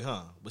fuck boy,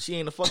 huh? But she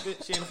ain't a fuck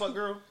bitch. She ain't a fuck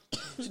girl.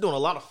 She's doing a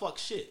lot of fuck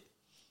shit.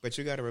 But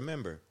you got to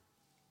remember,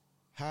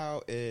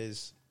 how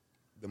is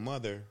the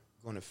mother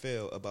going to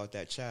feel about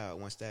that child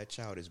once that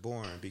child is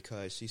born?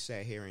 Because she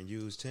sat here and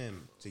used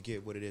him to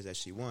get what it is that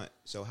she want.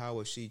 So how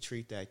will she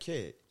treat that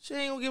kid? She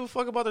ain't gonna give a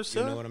fuck about her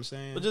son. You know what I'm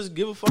saying? But just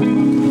give a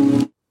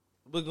fuck.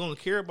 But gonna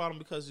care about him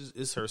because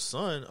it's her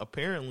son,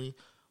 apparently.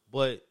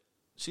 But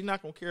she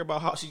not gonna care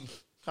about how she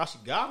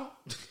got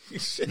him.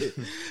 Shit,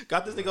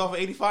 got this nigga off of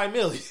 $85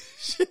 million.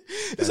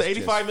 It's an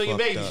 $85 million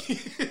baby.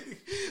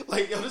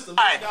 Like, yo, this is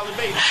 $1 million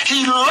baby.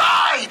 He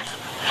lied.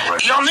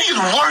 Y'all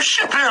niggas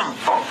worship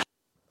him.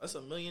 That's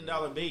 $1 million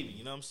baby.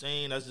 You know what I'm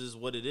saying? That's just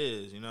what it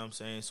is. You know what I'm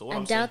saying? So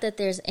I doubt that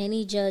there's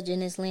any judge in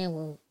this land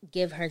will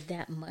give her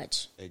that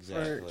much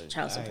for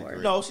child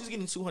support. No, she's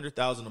getting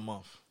 $200,000 a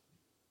month.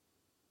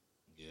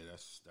 Yeah,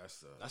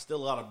 that's still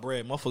a lot of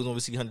bread. Motherfuckers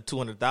only see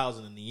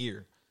 $200,000 in a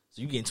year.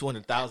 So you getting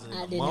 200,000 in a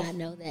month? I did not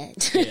know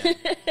that.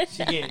 Yeah,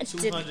 she getting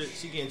 200.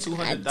 She getting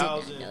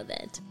 200,000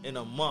 in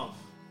a month,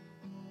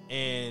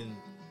 and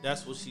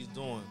that's what she's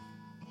doing.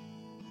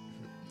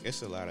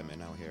 It's a lot of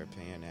men out here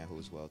paying that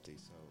who's wealthy,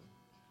 so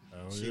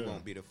she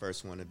won't be the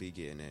first one to be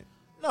getting it.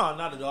 No,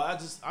 not at all.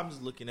 I'm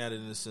just looking at it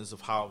in the sense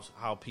of how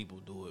people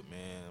do it,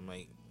 man.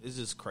 Like, it's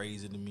just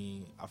crazy to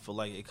me. I feel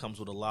like it comes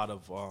with a lot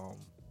of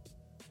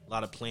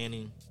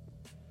planning,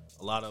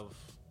 a lot of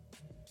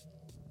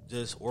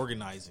just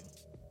organizing.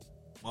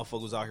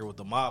 Motherfuckers out here with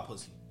the mob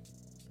pussy.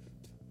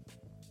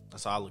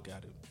 That's how I look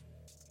at it.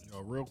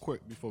 Yo, real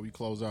quick before we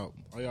close out,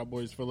 how y'all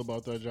boys feel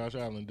about that Josh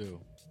Allen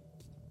deal?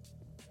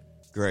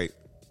 Great.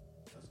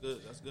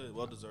 That's good.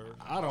 Well deserved.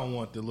 I don't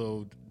want the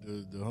little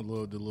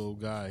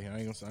guy.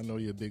 I know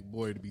you're a big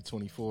boy to be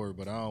 24,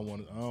 but I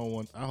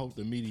hope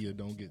the media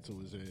don't get to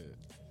his head.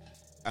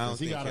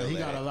 He got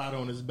a lot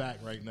on his back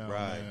right now,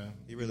 right? Man.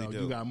 He really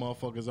do. You got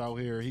motherfuckers out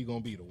here. He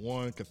gonna be the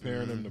one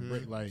comparing him to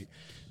break. Like,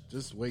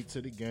 just wait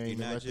to the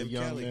game and let the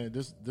young man.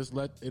 Just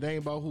let it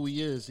ain't about who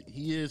he is.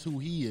 He is who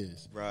he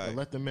is. Right. But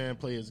let the man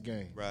play his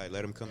game. Right.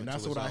 Let him come. And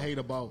that's what I hate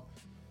about.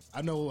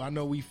 I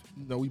know we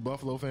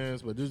Buffalo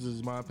fans, but this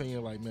is my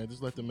opinion. Like, man,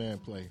 just let the man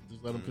play.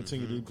 Just let him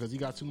continue to, because he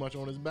got too much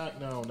on his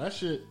back now. And that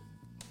shit,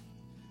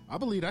 I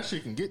believe that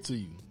shit can get to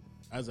you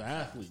as an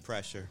athlete.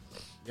 Pressure.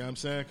 You know what I'm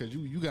saying? Because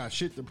you got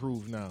shit to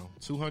prove now.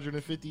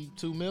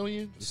 $252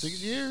 million for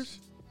 6 years.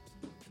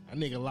 That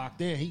nigga locked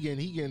in. He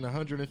getting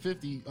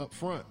 150 up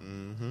front.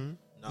 Mm-hmm.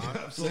 No,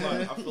 I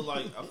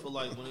feel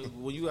like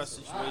when you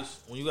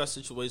got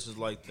situations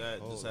like that,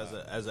 just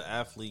as an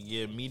athlete,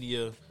 yeah,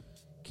 media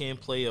can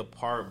play a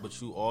part, but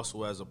you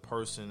also, as a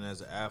person,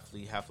 as an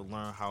athlete, have to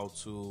learn how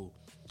to.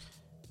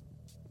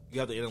 You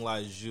have to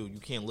analyze you. You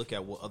can't look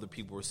at what other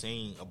people are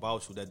saying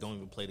about you that don't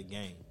even play the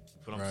game.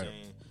 You know what I'm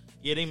saying?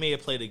 Yeah, they may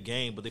have played a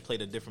game, but they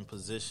played a different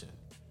position.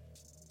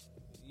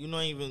 You know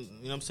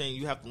what I'm saying?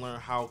 You have to learn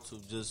how to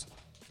just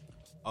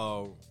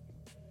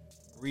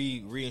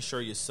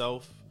reinsure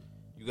yourself.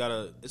 You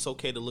gotta. It's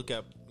okay to look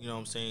at, you know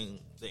what I'm saying,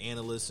 the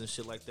analysts and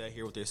shit like that,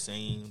 hear what they're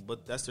saying,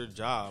 but that's their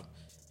job.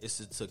 Is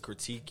to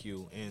critique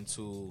you and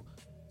to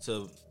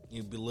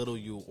belittle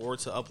you or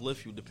to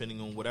uplift you,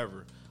 depending on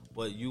whatever.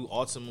 But you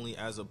ultimately,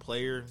 as a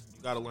player,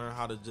 you got to learn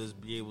how to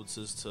just be able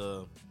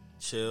to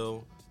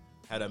chill,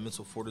 have that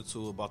mental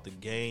fortitude about the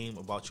game,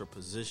 about your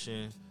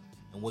position,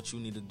 and what you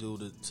need to do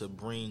to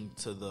bring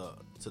to the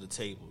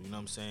table. You know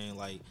what I'm saying?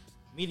 Like,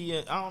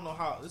 media, I don't know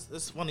how.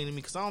 It's funny to me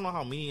because I don't know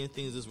how media and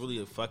things just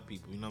really affect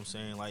people. You know what I'm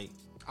saying? Like,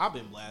 I've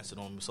been blasted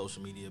on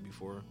social media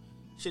before.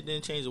 Shit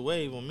didn't change the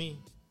wave on me.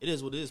 It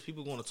is what it is.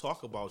 People going to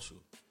talk about you.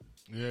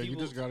 Yeah, you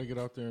just got to get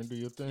out there and do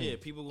your thing. Yeah,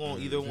 people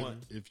going either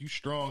one. If you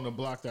strong to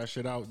block that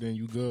shit out, then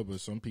you good. But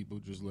some people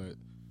just let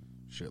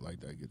shit like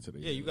that get to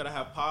their head. You got to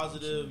have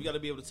positive. You got to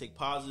be able to take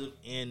positive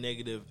and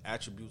negative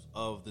attributes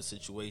of the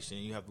situation.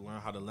 You have to learn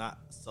how to not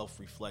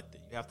self-reflect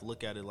it. You have to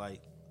look at it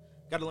like,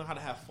 you got to learn how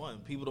to have fun.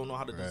 People don't know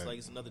how to just like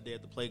it's another day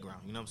at the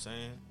playground. You know what I'm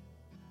saying?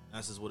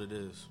 That's just what it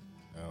is.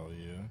 Hell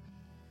yeah.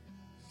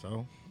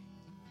 So,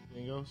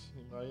 anything else?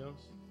 Anybody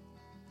else?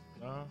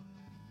 Nah.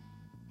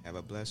 Have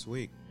a blessed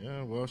week.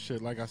 Yeah, well,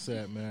 shit, like I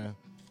said, man.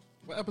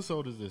 What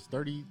episode is this?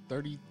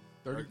 33?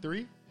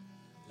 Yeah,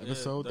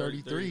 episode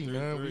 33,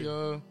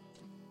 man.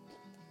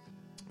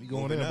 We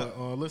going in. But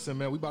listen,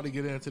 man, we about to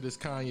get into this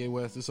Kanye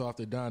West. This off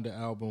the Donda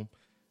album.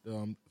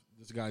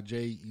 This guy,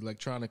 Jay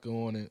Electronica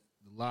on it.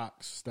 The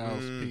Locks,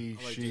 Styles P,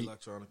 I like Sheet. Jay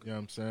Electronica. You know what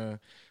I'm saying?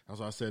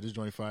 That's why I said this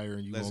joint fire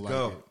and you Let's gonna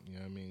go. like it. You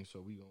know what I mean?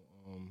 So we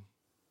gonna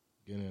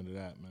get into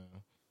that,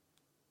 man.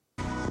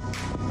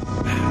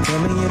 Tell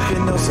me if you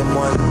know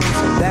someone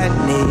that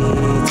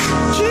needs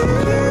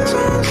Jesus.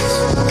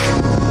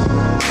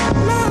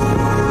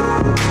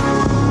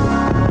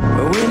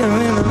 But we don't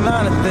hear a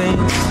lot of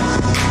things.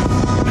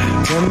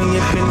 Tell me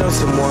if you know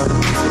someone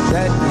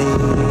that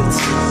needs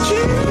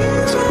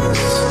Jesus.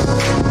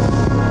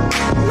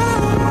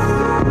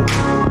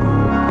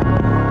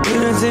 We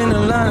done seen a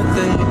lot of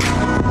things.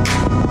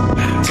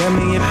 Tell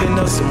me if you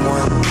know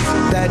someone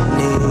that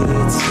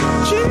needs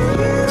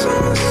Jesus.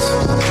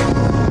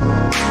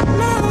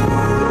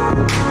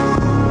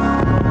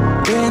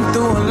 Been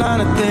through a lot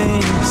of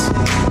things.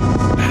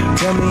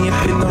 Tell me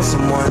if you know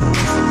someone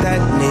that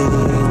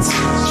needs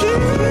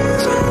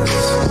Jesus.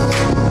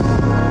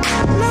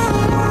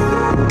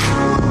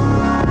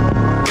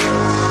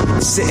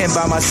 Sitting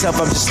by myself,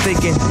 I'm just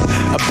thinking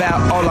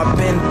about all I've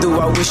been through.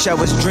 I wish I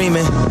was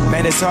dreaming.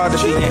 Man, it's hard to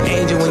be an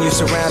angel when you're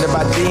surrounded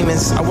by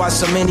demons. I watch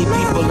so many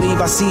people leave,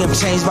 I see them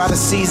changed by the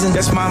season.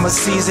 That's mama's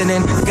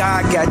seasoning.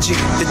 God got you.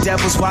 The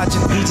devil's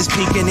watching, he just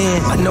peeking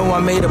in. I know I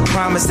made a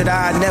promise that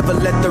I'd never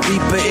let the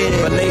reaper in.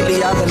 But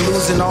lately I've been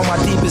losing all my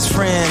deepest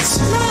friends.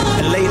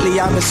 And lately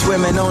I've been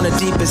swimming on the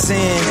deepest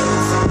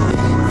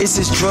end. It's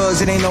just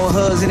drugs, it ain't no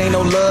hugs, it ain't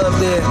no love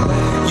there.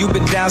 You've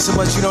been down so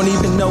much you don't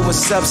even know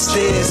what's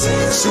upstairs.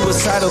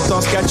 Suicidal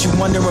thoughts got you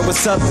wondering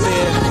what's up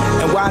there.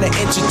 And why they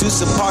introduce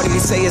a party, they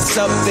say it's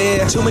up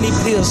there. Too many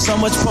pills, so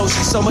much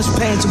potion, so much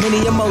pain, too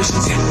many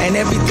emotions. And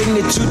everything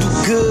that you do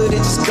good,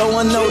 it just go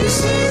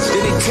unnoticed. Then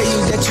they tell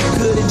you that you're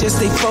good and just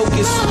stay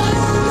focused.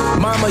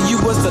 Mama,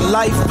 you was the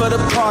life of the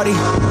party.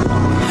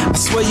 I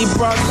swear you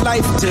brought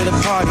life to the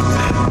party.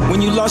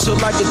 When you lost your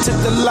life, it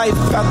took the life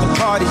out the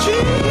party.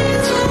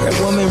 That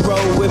woman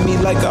rode with me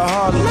like a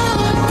Harley.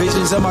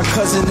 Visions of my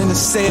cousin in the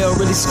cell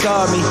really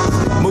scarred me.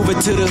 Moving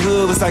to the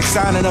hood was like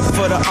signing up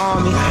for the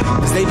army.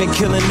 Cause they been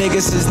killing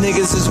niggas since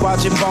niggas is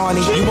watching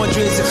Barney. You want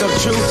dreams to come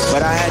true,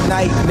 but I had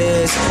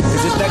nightmares.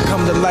 Cause if that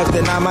come to life,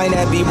 then I might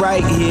not be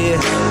right here.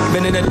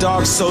 Been in the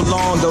dark so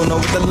long, don't know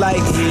what the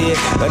light here.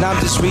 But I'm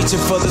just reaching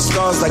for the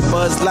stars like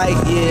Buzz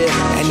Lightyear.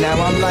 And now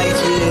I'm light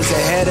years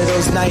ahead of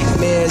those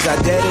nightmares. I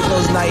deaded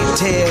those night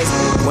tears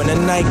when the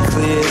night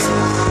clears.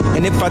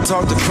 And if I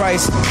talk to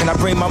Christ, and I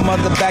bring my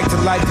mother back to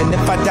life. And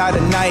if I die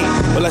tonight,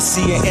 will I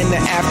see her in the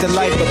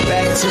afterlife? But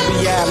back to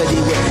reality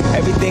where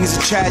everything's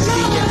a tragedy.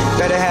 And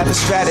better have a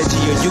strategy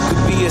or you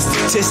could be a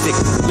statistic.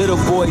 Little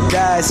boy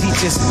dies, he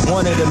just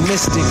wanted a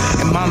mystic.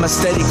 And mama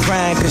steady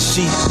crying cause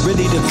she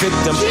really the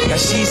victim. Now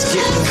she's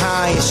getting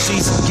high and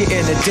she's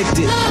getting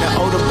addicted. And the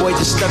older boy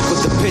just stuck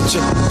with the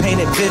picture,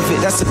 painted vivid.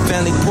 That's a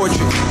family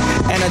portrait.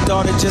 And her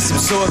daughter just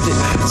absorbed it.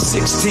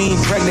 16,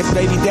 pregnant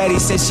baby daddy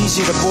said she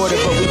should abort it,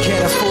 but we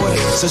can't afford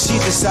it. So she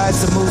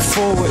decides to move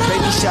forward.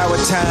 Baby shower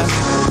time.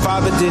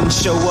 Father didn't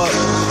show up.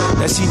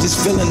 Now she just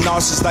feeling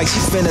nauseous like she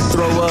finna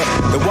throw up.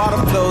 The water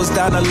flows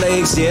down her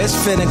legs, yeah, it's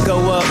finna go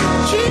up.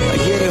 A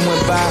year then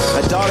went by,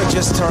 her daughter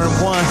just turned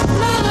 1.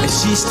 And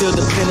she's still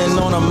depending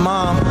on her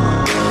mom.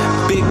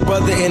 Big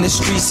brother in the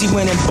streets, he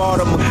went and bought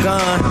him a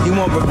gun. He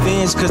want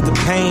revenge cause the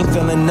pain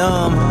feeling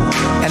numb.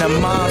 And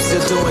her mom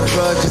still doing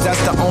drugs cause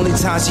that's the only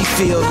time she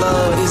feel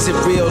love. Is it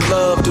real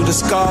love? Do the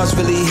scars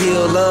really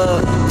heal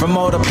love? From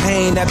all the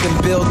pain that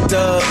been built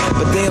up,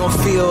 but they don't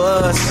feel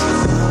us.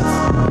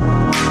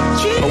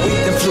 A week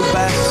then flew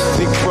by,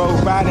 big bro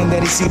riding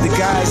that he see the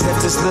guys.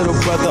 Left his little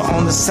brother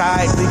on the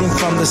side, bleeding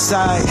from the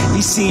side.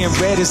 He seeing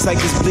red, it's like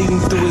it's bleeding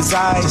through his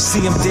eyes. To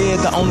see him dead,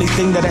 the only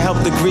thing that'll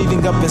help the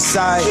grieving up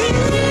inside.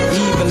 He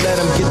even let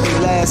him get their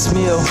last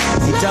meal.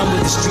 He done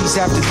with the streets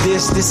after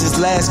this is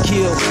last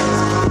kill.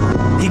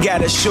 He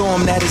gotta show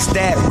him that it's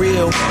that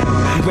real.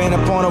 He ran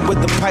up on him with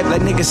the pipe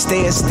like niggas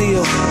staying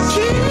still.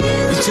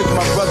 You took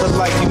my brother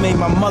life, you made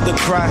my mother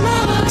cry.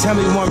 Tell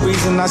me one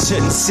reason I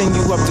shouldn't send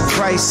you up to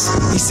Christ.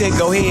 He said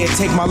go ahead,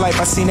 take my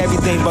life, I seen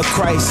everything but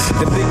Christ.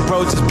 The big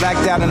bro just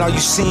blacked out and all you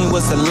seen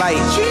was the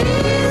light.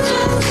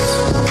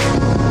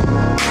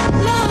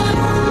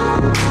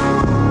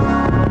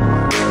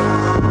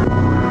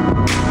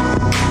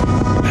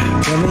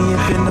 Tell me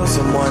if you know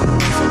someone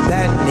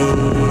that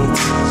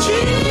needs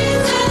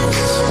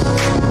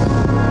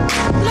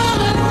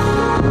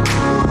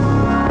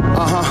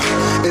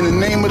In the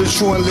name of the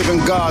true and living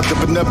God, the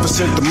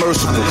beneficent, the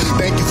merciful,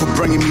 thank you for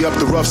bringing me up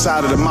the rough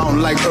side of the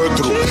mountain like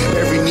Ertugrul.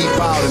 Every knee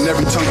bowed and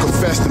every tongue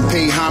confessed and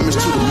paid homage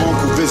to the monk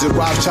who visit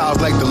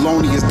Rothschilds like the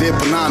loneliest dear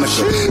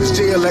Panonica. It's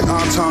J-elect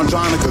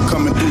Antandronica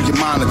coming through your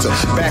monitor.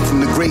 Back from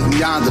the great and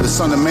yonder, the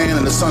son of man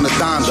and the son of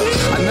Donda.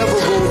 I never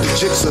rode the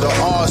Jix or the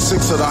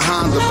R6 or the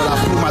Honda, but I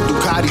flew my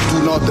Ducati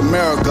through North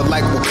America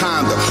like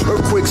Wakanda.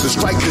 Earthquakes will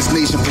strike this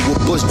nation for what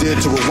Bush did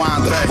to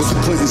Rwanda, what the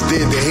Clintons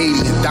did to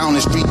Haiti, and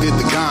Downing Street did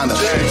to Ghana.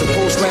 To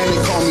Postland,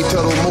 they call me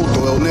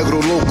Terremoto, El Negro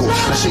Loco.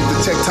 I shake the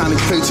tectonic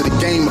plates of the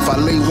game if I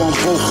lay one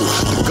vocal.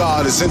 The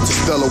God is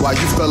interstellar while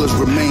you fellas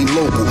remain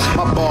local.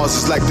 My bars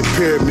is like the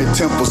pyramid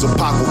temples of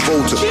Paco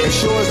Volta. As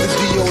sure as the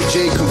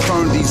DOJ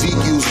confirmed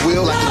Ezekiel's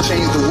will, I can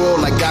change the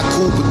world like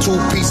Gaku with 2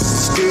 pieces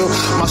of steel.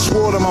 I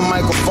swore to my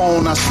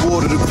microphone, I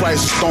swore to the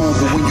Christ stone.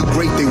 But when you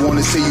great, they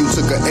want to say you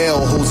took a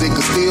L, Jose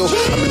Castillo.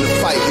 I'm in the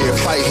fight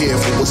here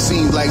for what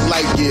seemed like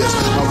light years.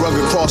 My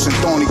rugged cross and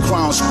thorny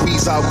crown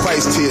squeeze out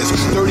Christ tears.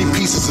 30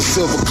 pieces of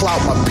silver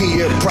clout, my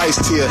Pierre Price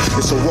tier.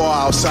 It's a war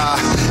outside,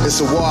 it's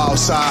a war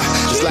outside.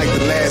 It's like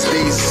the last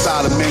days of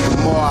Sodom and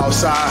Gomorrah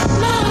outside.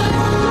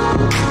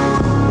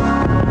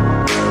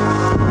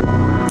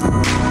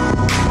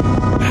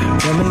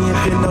 Tell me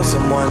if you know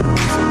someone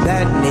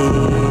that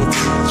needs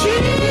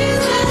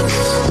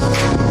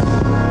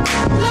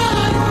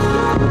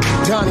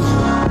Johnny,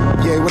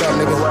 yeah, what up,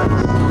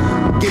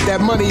 nigga? Get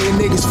that money and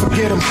niggas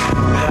forget him.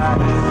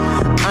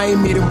 I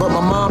ain't meet him, but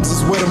my mom's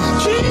is with him.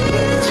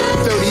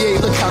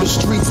 38, look how the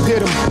streets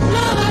did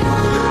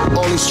him.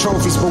 All these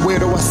trophies, but where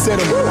do I sit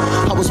them?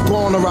 I was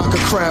born to rock a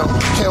crown.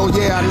 Hell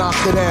yeah, I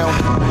knocked it down.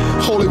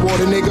 Holy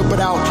water, nigga, but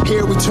out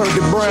here we turned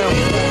it brown.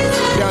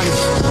 Johnny,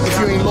 if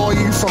you ain't loyal,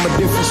 you from a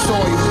different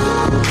soil.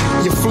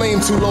 Your flame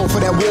too low for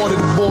that water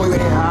to boil.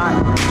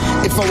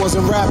 If I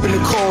wasn't rapping, the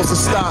calls would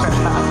stop.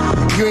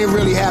 You ain't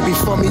really happy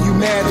for me, you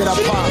mad that I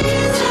popped.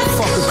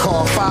 Fuck a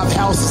car, 5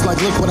 houses,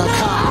 like look what I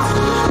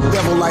copped.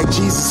 Devil like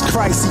Jesus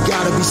Christ, he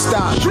gotta be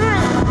stopped.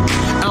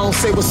 I don't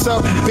say what's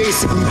up, you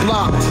basically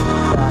blocked.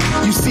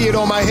 You see it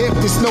on my hip,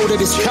 just know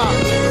that it's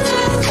cocked.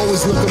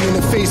 Always look him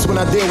in the face when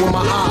I deal with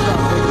my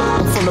eye.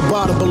 I'm from the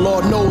bottom, but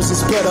Lord knows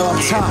it's better up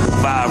top.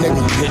 Viral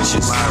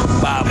pictures,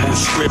 Bible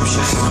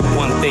scriptures.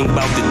 One thing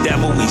about the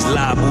devil, he's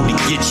liable to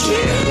get you.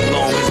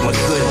 Long as my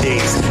good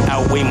days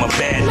outweigh my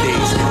bad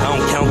days. I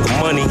don't count the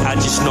money, I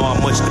just know how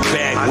much the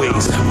bag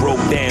weighs.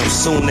 Broke down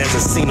soon as I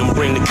seen him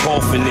bring the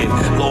coffin in.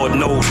 Lord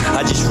knows,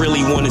 I just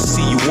really want to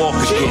see you walk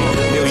again.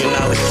 $1 million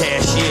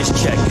cashier's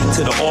check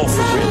to the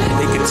offering.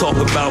 They can talk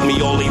about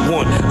me all they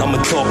want, I'ma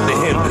talk to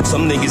him.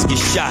 Some niggas get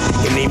shot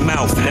in their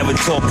mouth, never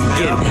talk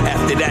again.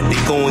 After that, they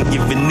go and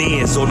get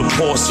veneers or the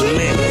porcelain.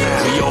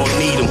 We all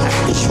need them,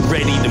 is you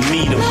ready to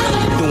meet them?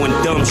 Doing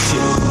dumb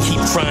shit,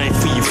 keep trying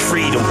for your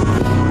freedom.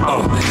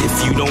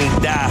 If you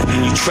don't die,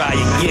 then you try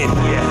again.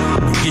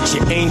 You get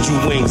your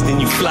angel wings, then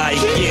you fly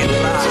again.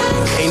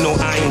 Ain't no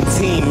iron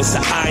team, it's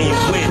an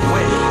iron win.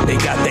 They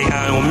got their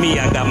eye on me,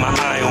 I got my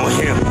eye on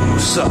him.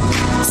 What's up?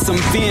 Some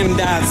fam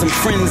died, some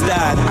friends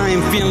died. I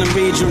am feeling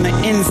rage on the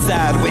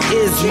inside. Where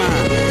is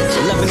mine?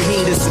 Loving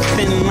hate is a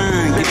thin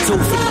line. Get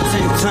told for the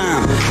 10th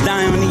time.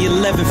 Die on the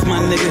 11th, my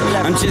nigga.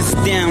 I'm just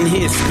down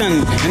here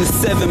stunned. And the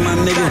 7th, my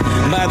nigga.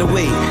 By the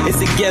way,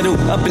 it's a ghetto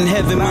up in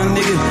heaven, my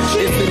nigga.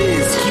 If it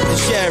is, keep the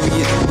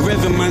chariot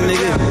revving, my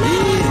nigga.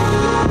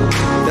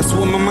 Yeah. That's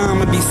what my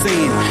mama be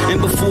saying. And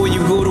before you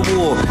go to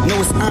war, know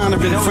it's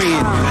honoring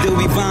friend. They'll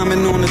be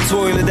vomiting on the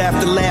toilet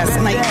after last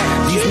night.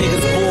 These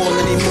niggas ball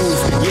and they move.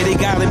 Yeah, they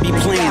gotta be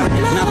playing,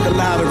 not the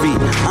lottery.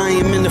 I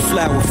am in the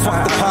flower,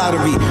 fuck the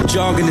pottery.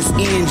 Jargon is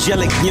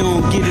angelic, you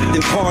don't get it,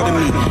 then pardon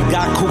me.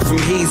 Got coke from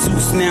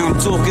Jesus, now I'm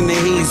talking to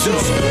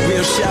Jesus.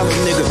 Real shallow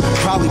nigga,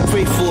 probably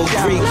pray for a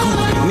great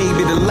coup.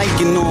 Maybe the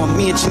liking or a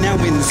mansion out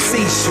in the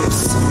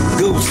Seychelles.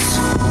 Goose.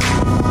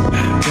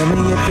 Tell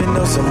me if you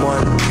know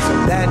someone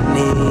that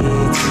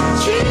needs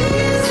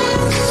Jesus.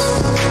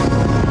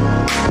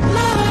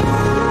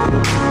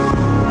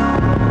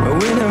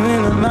 We done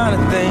in a lot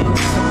of things.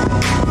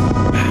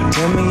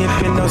 Tell me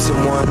if you know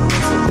someone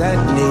that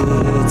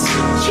needs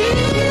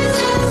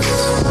Jesus.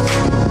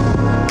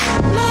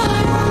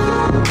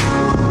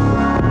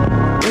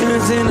 We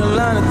done seen a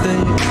lot of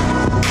things.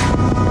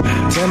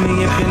 Tell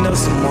me if you know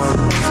someone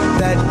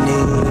that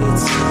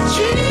needs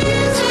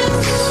Jesus.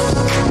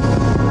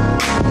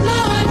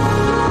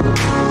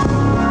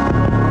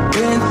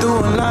 Been through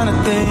a lot of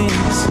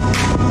things.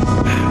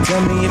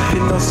 Tell me if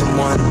you know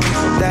someone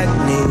that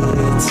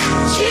needs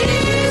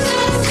Jesus.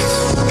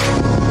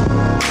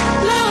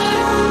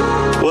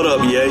 What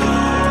up, Ye?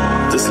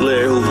 This is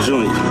Larry Hoover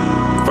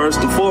Jr. First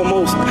and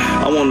foremost,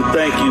 I want to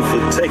thank you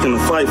for taking the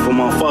fight for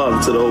my father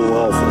to the Oval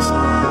Office.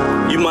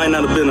 You might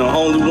not have been the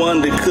only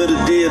one that could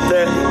have did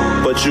that,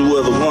 but you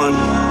were the one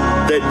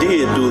that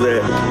did do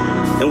that.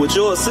 And with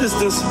your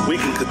assistance, we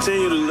can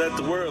continue to let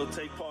the world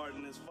take part.